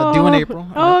 Oh, Due in April.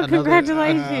 Oh, Another-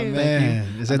 congratulations! Thank Man,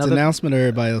 is that the Another- announcement, or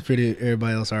everybody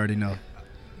else already know?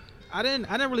 I didn't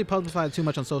really publicize it too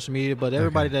much on social media, but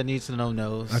everybody that needs to know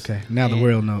knows. Okay, now the And-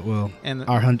 world know. Well, And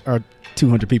our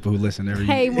 200 people who listen every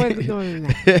Hey, more than doing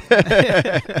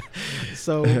that.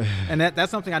 so, and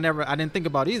that's something I didn't think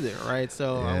about either, right?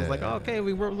 So I was like, oh, okay,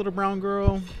 we work with Little Brown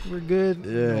Girl, we're good.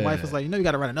 Yeah. My wife was like, you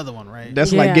got to write another one, right?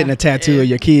 That's Yeah. like getting a tattoo of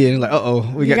your kid and like,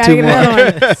 we You got gotta 2 get more.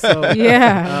 another one. So,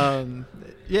 Yeah.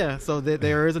 yeah. So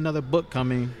there is another book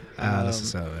coming, That's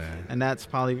what's up, man. and that's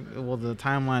probably the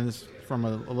timeline is from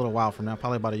a little while from now,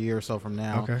 probably about a year or so from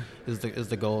now. Okay. Is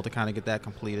the goal to kind of get that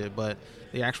completed, but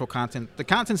the actual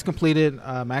content's completed.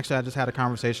 Actually, I just had a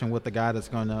conversation with the guy that's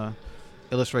going to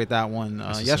illustrate that one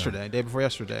day before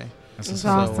yesterday. That's That's what's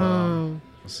up. awesome.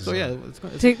 So yeah, it's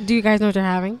Do you guys know what you're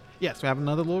having? yes, we have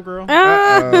another little girl.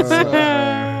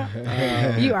 Ah!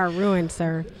 You are ruined,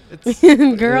 sir. It's,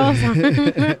 Girls,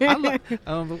 I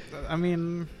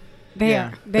mean, they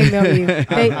yeah. they melt you.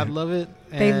 I love it.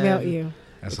 They and melt you.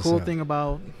 That's The what's cool up. thing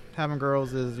about having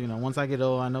girls is, once I get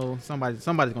old, I know somebody's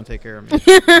gonna take care of me.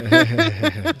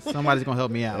 Somebody's gonna help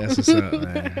me out. That's what's up,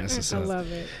 man. That's what's I up.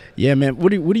 love it. Yeah, man.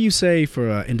 What do you say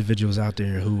for individuals out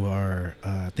there who are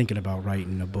thinking about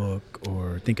writing a book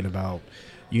or thinking about,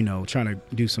 trying to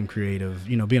do some creative,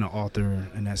 being an author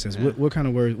in that sense? Yeah. What kind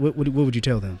of words? What would you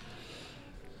tell them?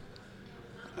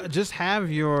 Just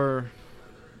have your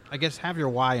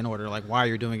why in order, like why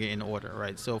you're doing it in order,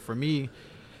 right? So for me,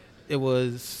 it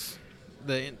was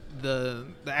the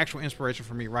actual inspiration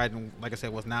for me writing, like I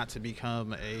said, was not to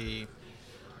become a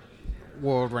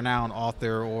world-renowned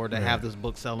author or to have this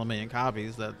book sell 1 million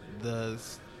copies.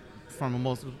 From a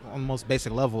most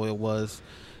basic level, it was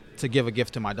to give a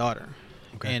gift to my daughter,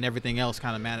 and everything else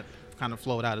kind of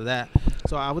flowed out of that.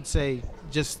 So I would say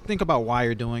just think about why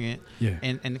you're doing it,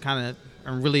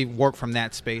 and really work from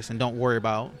that space, and don't worry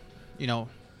about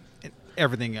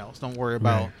everything else. Don't worry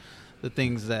about the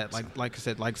things that like I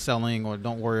said, like selling, or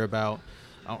don't worry about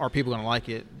are people going to like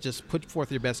it. Just put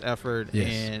forth your best effort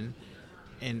and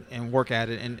work at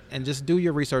it, and just do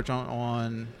your research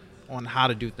on how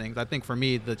to do things. I think for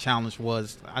me, the challenge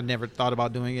was I never thought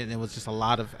about doing it, and it was just a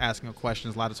lot of asking of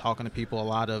questions, a lot of talking to people, a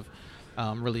lot of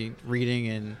really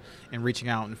reading and reaching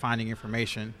out and finding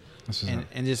information,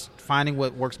 and just finding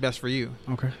what works best for you.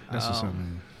 Okay, that's what's up,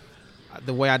 man.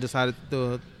 The way I decided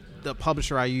the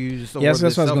publisher I used. Yeah, that's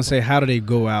what I was gonna say. How do they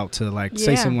go out to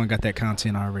say Yeah. someone got that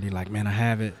content already? Like, man, I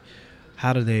have it.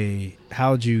 How'd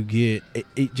you get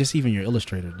it? Just even your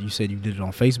illustrator. You said you did it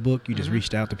on Facebook. You just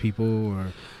reached out to people, or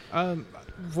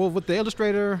well, with the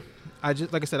illustrator,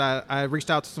 I reached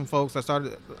out to some folks. I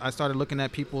started looking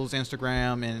at people's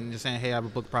Instagram and just saying, hey, I have a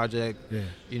book project. yeah,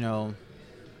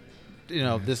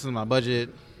 This is my budget,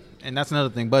 and that's another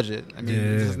thing. Budget. I mean,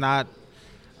 this is not.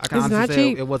 I can It's honestly not say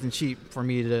cheap. it wasn't cheap for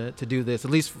me to do this.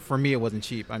 At least for me, it wasn't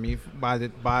cheap. I mean,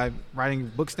 by writing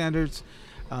book standards,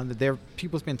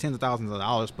 people spend tens of thousands of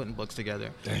dollars putting books together.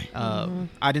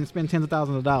 I didn't spend tens of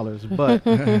thousands of dollars, but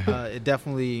it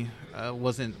definitely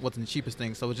wasn't the cheapest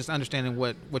thing. So it's just understanding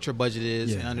what your budget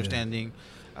is, and understanding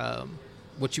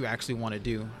what you actually want to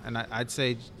do. And I'd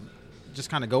say just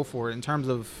kind of go for it. In terms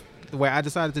of the way I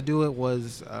decided to do it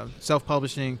was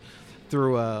self-publishing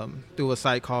through a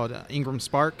site called Ingram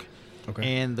Spark,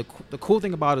 Okay. And the cool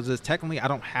thing about it is technically I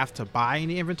don't have to buy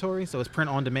any inventory, so it's print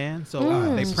on demand.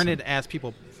 So they print it as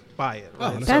people buy it.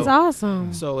 Oh, Right? That's so,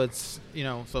 awesome. So it's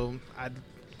so I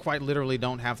quite literally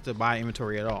don't have to buy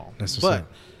inventory at all. That's what's but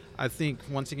up. I think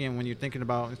once again when you're thinking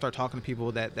about and start talking to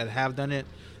people that have done it,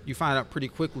 you find out pretty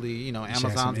quickly.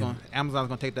 Amazon's going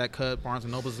to take that cut. Barnes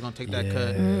and Nobles is going to take that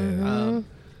cut.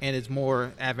 And it's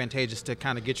more advantageous to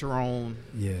kind of get your own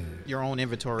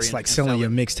inventory. It's like and selling sell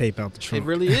your it. mixtape out the trunk. It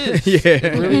really is. Yeah.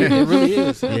 It really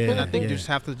is. Yeah, And I think yeah. you just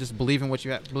have to just believe in what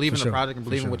you have, believe For in the sure, project and for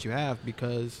believe in sure. what you have,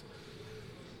 because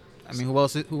I mean, who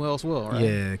else will, right?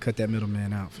 Yeah, cut that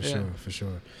middleman out for Yeah.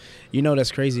 sure.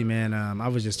 That's crazy, man. I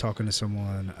was just talking to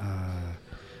someone,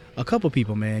 a couple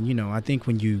people, man. I think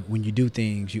when you do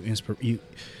things,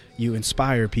 you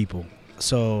inspire people.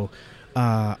 So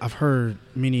I've heard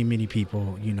many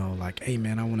people, like, hey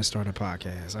man, I want to start a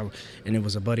podcast. And it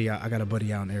was a buddy. I got a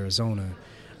buddy out in Arizona.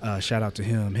 Shout out to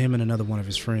him and another one of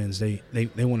his friends. They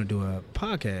want to do a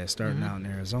podcast starting out in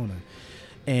Arizona,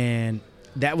 and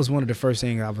that was one of the first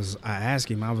things I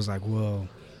asked him. I was like, well,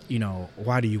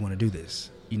 why do you want to do this?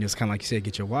 It's kind of like you said,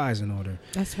 get your whys in order.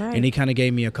 That's right. And he kind of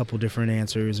gave me a couple different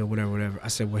answers or whatever. I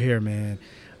said, well, here, man,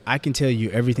 I can tell you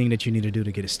everything that you need to do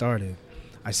to get it started.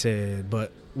 I said,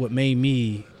 but what made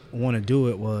me want to do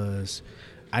it was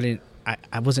I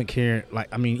wasn't caring. Like,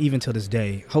 I mean, even till this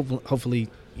day, hopefully,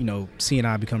 C and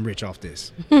I become rich off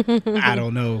this. I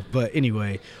don't know. But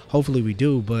anyway, hopefully we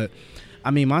do. But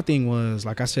I mean, my thing was,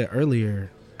 like I said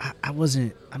earlier, it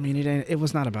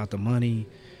was not about the money.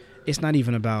 It's not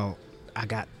even about I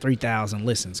got 3,000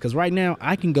 listens. Because right now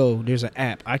there's an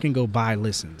app, I can go buy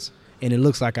listens. And it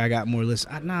looks like I got more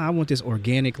listens. I want this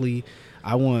organically.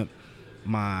 I want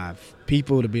my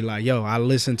people to be like, yo, I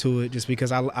listen to it just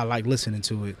because I like listening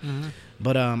to it.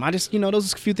 But I just,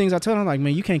 those few things I tell them, like,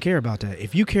 man, you can't care about that.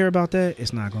 If you care about that,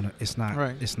 it's not gonna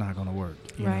work.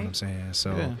 You know what I'm saying?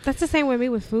 So That's the same with me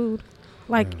with food.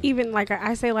 Like, even like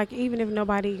I say, like, even if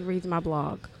nobody reads my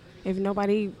blog, if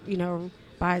nobody,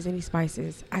 buys any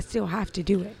spices, I still have to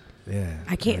do it. yeah,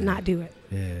 I can't not do it.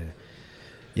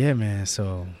 yeah, man.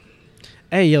 So,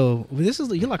 hey, yo,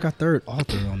 you're like our third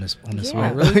author on this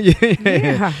Yeah. one. Really?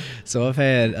 Yeah. So I've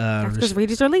had That's because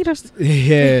readers are leaders.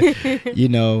 yeah,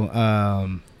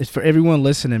 it's for everyone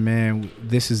listening, man.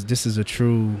 This is a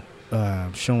true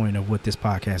showing of what this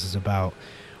podcast is about.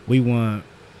 We want,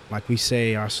 like we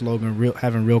say, our slogan,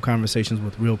 having real conversations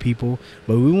with real people,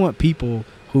 but we want people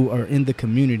who are in the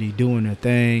community doing their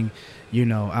thing,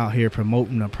 out here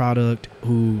promoting a product,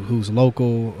 who's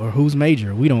local or who's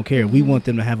major. We don't care. We want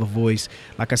them to have a voice.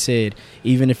 Like I said,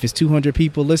 even if it's 200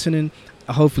 people listening,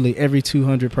 hopefully every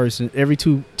 200 person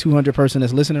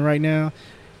that's listening right now,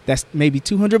 that's maybe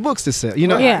 200 books to sell.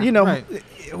 Right.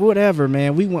 Whatever,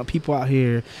 man. We want people out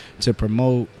here to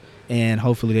promote, and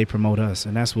hopefully they promote us.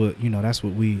 And that's what that's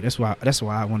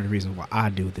why one of the reasons why I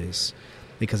do this,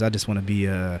 because I just want to be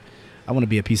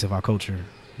a piece of our culture.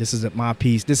 This is my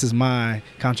piece. This is my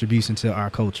contribution to our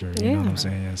culture. You know what I'm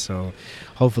saying? So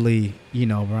hopefully,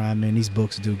 Brian, man, these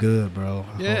books do good, bro.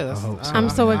 I hope so. I'm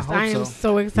so I excited. I am hope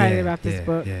so excited about this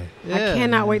book. Yeah. I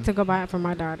cannot wait to go buy it for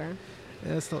my daughter.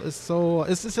 Yeah, it's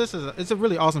a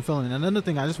really awesome feeling. And another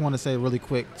thing I just want to say really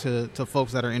quick to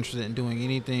folks that are interested in doing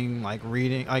anything like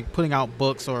reading, like putting out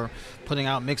books or putting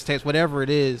out mixtapes, whatever it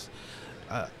is,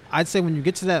 I'd say when you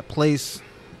get to that place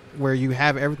where you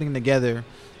have everything together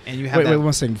and you have wait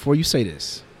 1 second before you say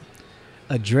this,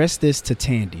 address this to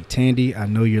Tandy. I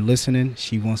know you're listening.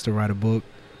 She wants to write a book,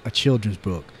 a children's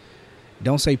book.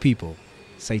 Don't say people,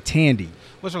 say Tandy.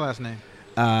 What's your last name?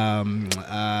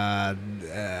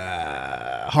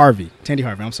 Harvey. Tandy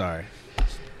Harvey. I'm sorry.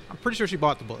 I'm pretty sure she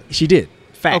bought the book. She did.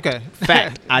 Fact. Okay.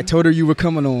 Fact. I told her you were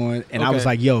coming on, and I was Okay.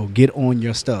 like, yo, get on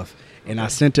your stuff. And I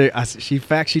sent her. She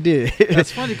did.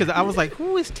 That's funny because I was like,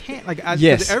 "Who is Tan?" Like,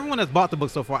 Yes. everyone that's bought the book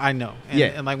so far, I know. And, Yeah.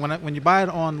 and like when you buy it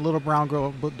on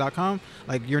littlebrowngirlbook.com,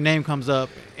 like your name comes up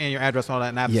and your address, and all that,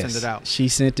 and I have to send it out. She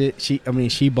sent it.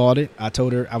 She bought it. I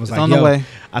told her. I was It's like, on yo. the way.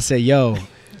 I said, yo,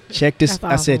 check this. That's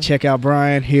I said, awesome. check out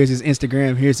Brian. Here's his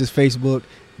Instagram. Here's his Facebook.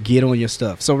 Get on your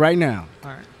stuff. So right now,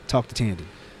 All right. talk to Tandy.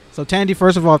 So Tandy,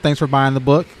 first of all, thanks for buying the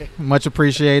book. Much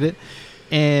appreciated.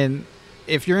 And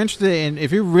if you're interested in,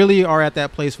 if you really are at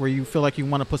that place where you feel like you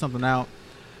want to put something out,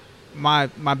 my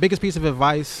biggest piece of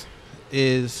advice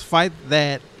is fight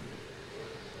that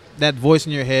voice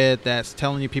in your head that's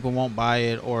telling you people won't buy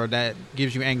it, or that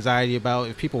gives you anxiety about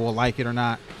if people will like it or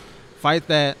not. Fight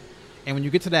that. And when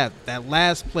you get to that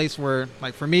last place where,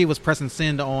 like for me, it was pressing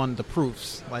send on the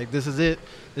proofs. Like, this is it.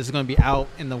 This is going to be out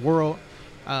in the world.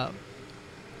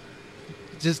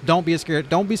 Just don't be scared.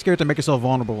 Don't be scared to make yourself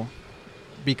vulnerable,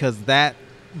 because that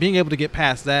being able to get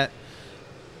past that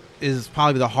is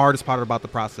probably the hardest part about the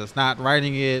process. Not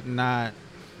writing it, not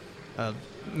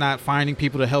finding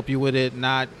people to help you with it,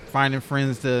 not finding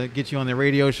friends to get you on their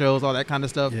radio shows, all that kind of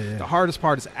stuff. Yeah. The hardest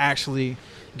part is actually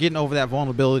getting over that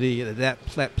vulnerability,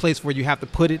 that place where you have to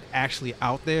put it actually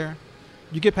out there.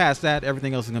 You get past that,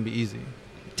 everything else is going to be easy.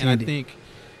 Tandy. And I think,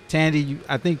 Tandy,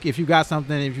 I think if you got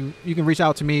something, if you can reach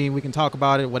out to me, we can talk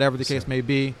about it, whatever the case may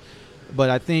be. But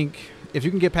I think if you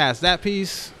can get past that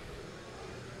piece,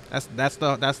 that's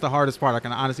the hardest part. I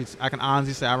can honestly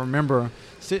say I remember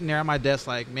sitting there at my desk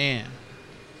like, man,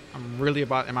 am I really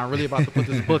about to put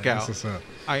this book out? That's what's up.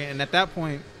 And at that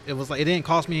point, it was like it didn't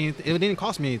cost me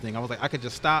anything. I was like, I could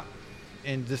just stop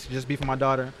and just be for my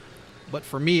daughter. But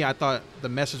for me, I thought the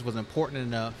message was important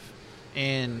enough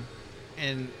and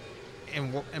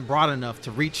broad enough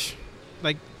to reach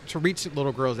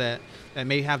little girls that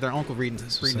may have their uncle reading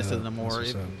this to them,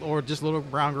 or just little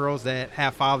brown girls that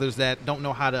have fathers that don't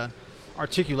know how to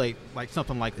articulate like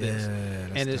something like this.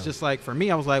 And it's just like, for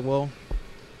me, I was like, well,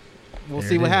 we'll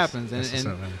see what happens,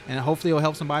 and hopefully it'll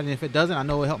help somebody. And if it doesn't, I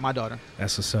know it'll help my daughter.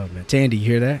 That's what's up, man. Tandy, you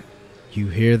hear that? You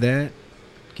hear that?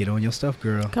 Get on your stuff,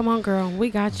 girl. Come on, girl. We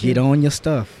got you. Get on your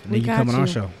stuff. Then you come on our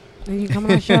show. Then you come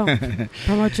on our show.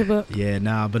 Promote your book.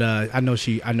 Yeah, but I know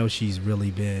she's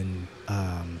really been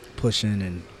pushing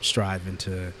and striving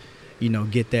to,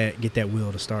 get that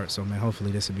will to start. So man,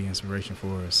 hopefully this will be inspiration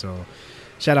for her. So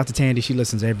shout out to Tandy. She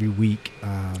listens every week.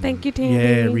 Thank you, Tandy.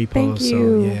 Yeah, repost. Thank you.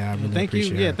 So yeah, I really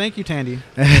appreciate it. Yeah, thank you, Tandy.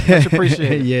 Much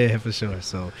appreciated. Yeah, for sure.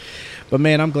 So, but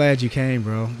man, I'm glad you came,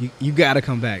 bro. You got to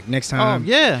come back next time. Oh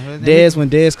yeah, When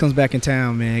Dez comes back in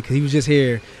town, man, because he was just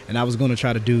here, and I was going to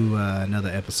try to do another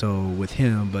episode with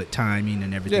him, but timing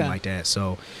and everything like that.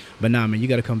 So, but nah, man, you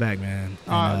got to come back, man.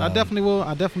 And, I definitely will.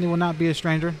 I definitely will not be a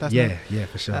stranger. That's yeah,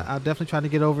 for sure. I'll definitely try to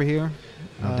get over here.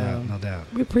 No doubt.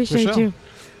 We appreciate you.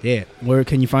 Yeah, where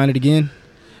can you find it again?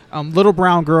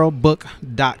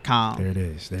 LittleBrownGirlBook.com. There it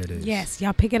is. Yes,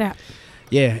 y'all pick it up.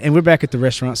 Yeah, and we're back at the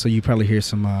restaurant, so you probably hear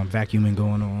some vacuuming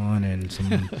going on and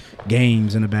some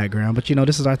games in the background. But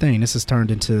this is our thing. This has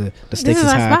turned into the Stakes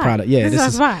is High product. Yeah, this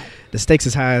is the Stakes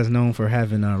is High is known for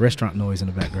having restaurant noise in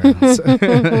the background.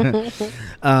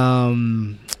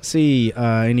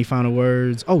 Any final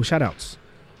words? Oh, shout outs.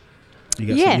 You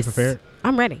got something you prepared?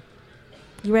 I'm ready.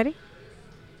 You ready?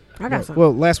 I got something.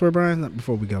 Well, last word, Brian,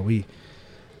 before we go.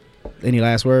 Any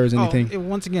last words? Anything?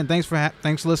 Once again, thanks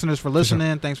listeners for listening.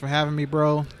 Sure. Thanks for having me,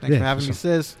 bro. Thanks for having me,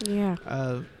 sis. Yeah.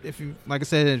 If you, like I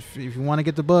said, if you want to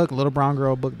get the book,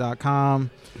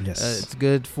 littlebrownGirlBook.com. Yes. It's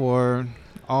good for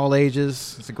all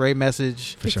ages. It's a great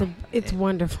message. It's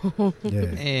wonderful. Yeah.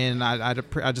 And I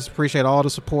just appreciate all the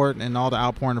support and all the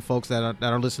outpouring of folks that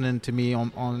are listening to me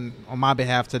on my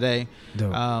behalf today.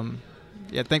 Dope.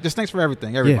 Yeah, thanks for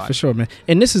everything, everybody. Yeah, for sure, man.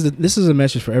 And this is a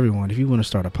message for everyone. If you want to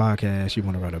start a podcast, you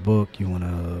want to write a book, you want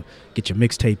to get your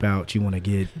mixtape out, you want to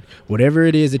get whatever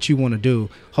it is that you want to do.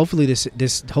 Hopefully this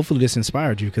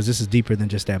inspired you, because this is deeper than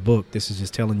just that book. This is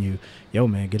just telling you, yo,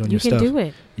 man, get on your stuff. You can do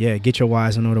it. Yeah, get your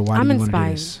whys in order. Why do you want to do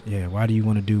inspired. this? Yeah, why do you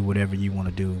want to do whatever you want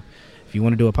to do? If you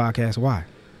want to do a podcast, why?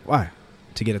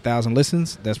 To get 1,000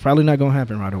 listens? That's probably not going to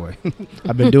happen right away.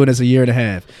 I've been doing this a year and a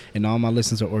half, and all my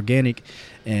listens are organic.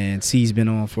 And C's been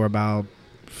on for about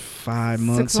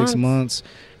 6 months.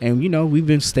 And, we've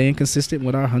been staying consistent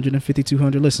with our 150,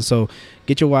 200 listens. So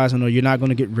get your wise on. You're not going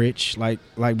to get rich. Like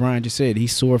Brian just said, he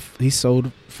sold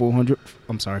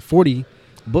 40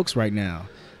 books right now.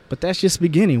 But that's just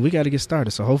beginning. We got to get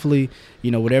started. So hopefully,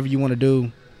 whatever you want to do,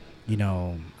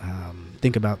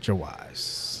 think about your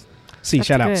whys.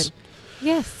 Shout outs.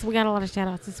 Yes, we got a lot of shout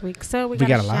outs this week. So we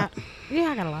got a lot? Yeah,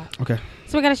 I got a lot. Okay.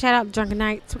 So we got to shout out Drunken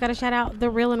Nights. We got to shout out the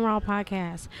Real and Raw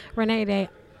podcast. Renee K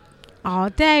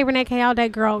all day,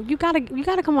 girl. You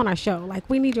gotta come on our show. Like,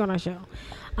 we need you on our show.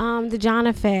 The John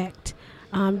Effect.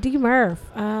 D Murph.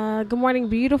 Good Morning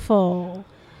Beautiful.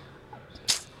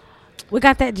 We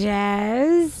got that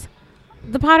Jazz.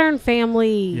 The Potter and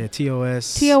Family. Yeah,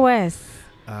 TOS. Who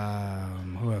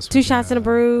else? Two Shots in a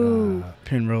Brew.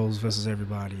 Penrose versus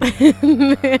everybody.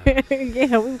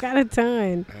 Yeah, we've got a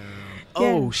ton.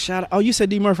 You said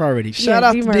D Murph already. Shout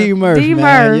out to D Murph. D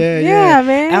man. Murph. Yeah,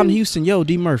 man. Out in Houston,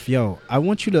 D Murph, I'm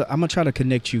gonna try to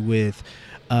connect you with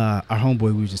our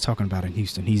homeboy we were just talking about in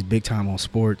Houston. He's big time on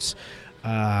sports.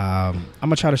 I'm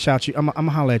gonna try to shout you. I'm gonna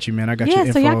holler at you, man. I got your info.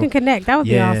 Yeah, so y'all can connect. That would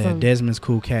be awesome. Yeah, Desmond's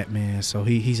cool cat, man. So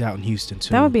he's out in Houston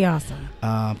too. That would be awesome.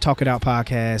 Talk It Out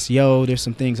podcast. There's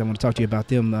some things I want to talk to you about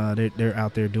them. They're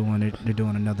out there doing it. They're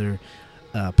doing another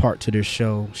part to their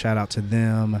show. Shout out to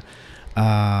them.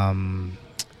 I'm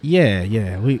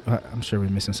sure we're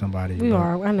missing somebody. We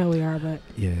are. I know we are, but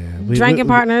yeah, drinking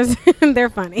partners, they're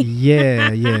funny.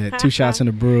 Yeah. 2 Shots in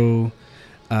a Brew.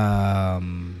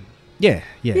 Yeah.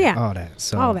 all that.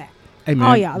 So All that. Hey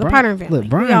man, Oh, yeah, the Partner family. Look,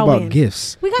 Brian We all bought win.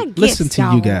 gifts. We got gifts, Listen to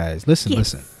y'all. you guys. Listen.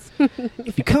 Gifts.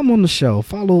 If you come on the show,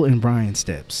 follow in Brian's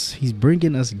steps. He's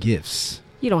bringing us gifts.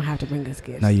 You don't have to bring us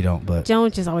gifts. No, you don't. But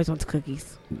Jones just always wants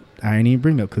cookies. I ain't even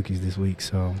bring up cookies this week.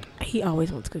 So He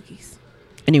always wants cookies.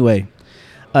 anyway,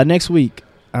 next week,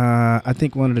 I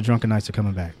think one of the Drunken Knights are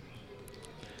coming back.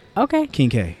 Okay. King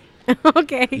K.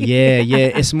 Okay. Yeah.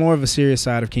 It's more of a serious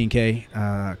side of King K.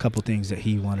 A couple things that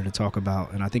he wanted to talk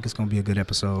about, and I think it's going to be a good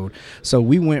episode. So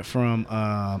we went from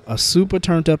a super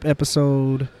turned up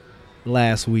episode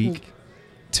last week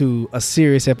to a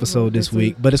serious episode this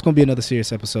week, but it's going to be another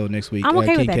serious episode next week. I'm okay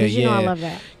with King that K, because you know I love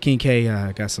that. King K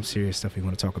got some serious stuff we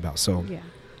want to talk about. So Yeah.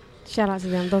 Shout out to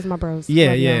them. Those are my bros. yeah,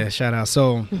 Love y'all. shout out.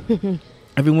 So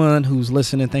everyone who's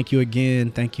listening, thank you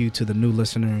again. Thank you to the new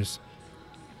listeners.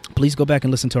 Please go back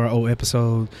and listen to our old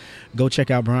episode. Go check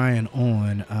out Brian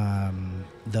on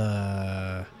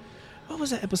what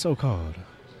was that episode called?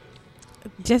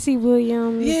 Jesse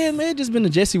Williams. Yeah, man, just been the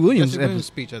Jesse Williams Jesse Williams episode.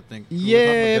 speech, I think.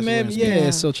 Yeah, man. Williams Yeah. Yeah.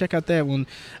 So check out that one.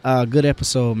 Good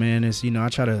episode, man. It's I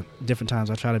try to different times.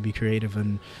 I try to be creative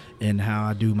in how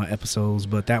I do my episodes,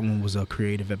 but that one was a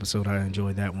creative episode. I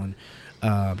enjoyed that one.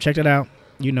 Check that out.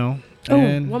 Oh,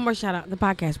 And one more shout out. The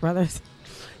Podcast Brothers.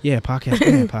 yeah,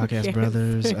 podcast Yes.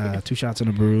 brothers. 2 shots in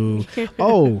a brew.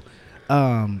 Oh,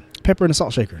 pepper and the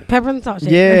salt shaker. Pepper and Salt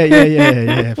Shaker.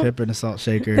 Yeah. Pepper and the salt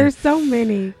shaker. There's so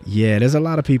many. Yeah, there's a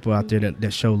lot of people out there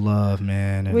that show love,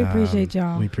 man. And, We appreciate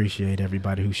y'all. We appreciate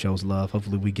everybody who shows love.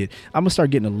 Hopefully I'm going to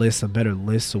start getting a better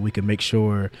list so we can make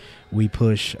sure we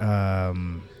push, have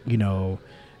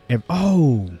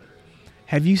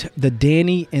you the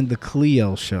Danny and the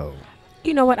Cleo show?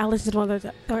 You know what? I listened to one of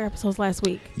their episodes last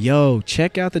week. Yo,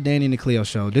 check out the Danny and the Cleo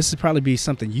show. This would probably be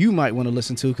something you might want to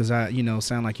listen to because I,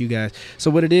 sound like you guys. So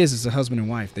what it is a husband and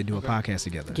wife. They do a podcast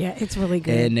together. Yeah, it's really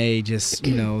good. And they just,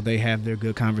 they have their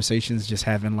good conversations, just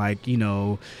having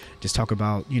just talk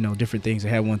about, different things. They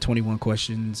had 21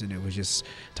 questions, and it was just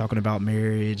talking about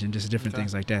marriage and just different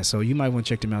things like that. So you might want to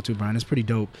check them out too, Brian. It's pretty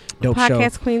dope show.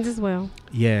 Podcast Queens as well.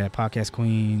 Yeah, Podcast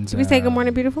Queens. Did we say Good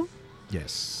Morning Beautiful?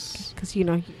 Yes. Because, you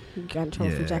got in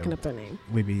trouble for jacking up their name.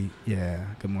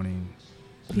 Good Morning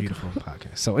Beautiful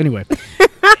podcast. So anyway.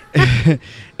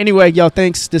 Y'all,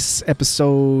 thanks. This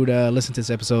episode, listen to this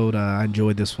episode. I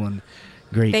enjoyed this one.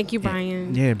 Great. Thank you,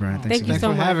 Brian. Yeah, Brian. Thanks Thank you again. Thanks so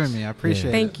for much. having me. I appreciate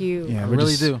it. Thank you. Yeah, I we're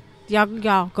really just- do.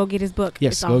 Y'all go get his book.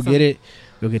 Yes, It's go awesome. get it.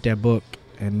 Go get that book.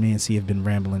 And me and C have been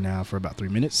rambling now for about 3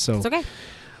 minutes. So It's okay.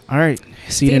 all right.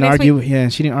 See you didn't next argue. week. Yeah,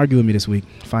 she didn't argue with me this week.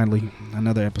 Finally,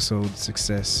 another episode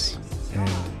success. And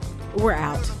We're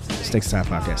out. Stakes Time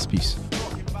Podcast. Peace.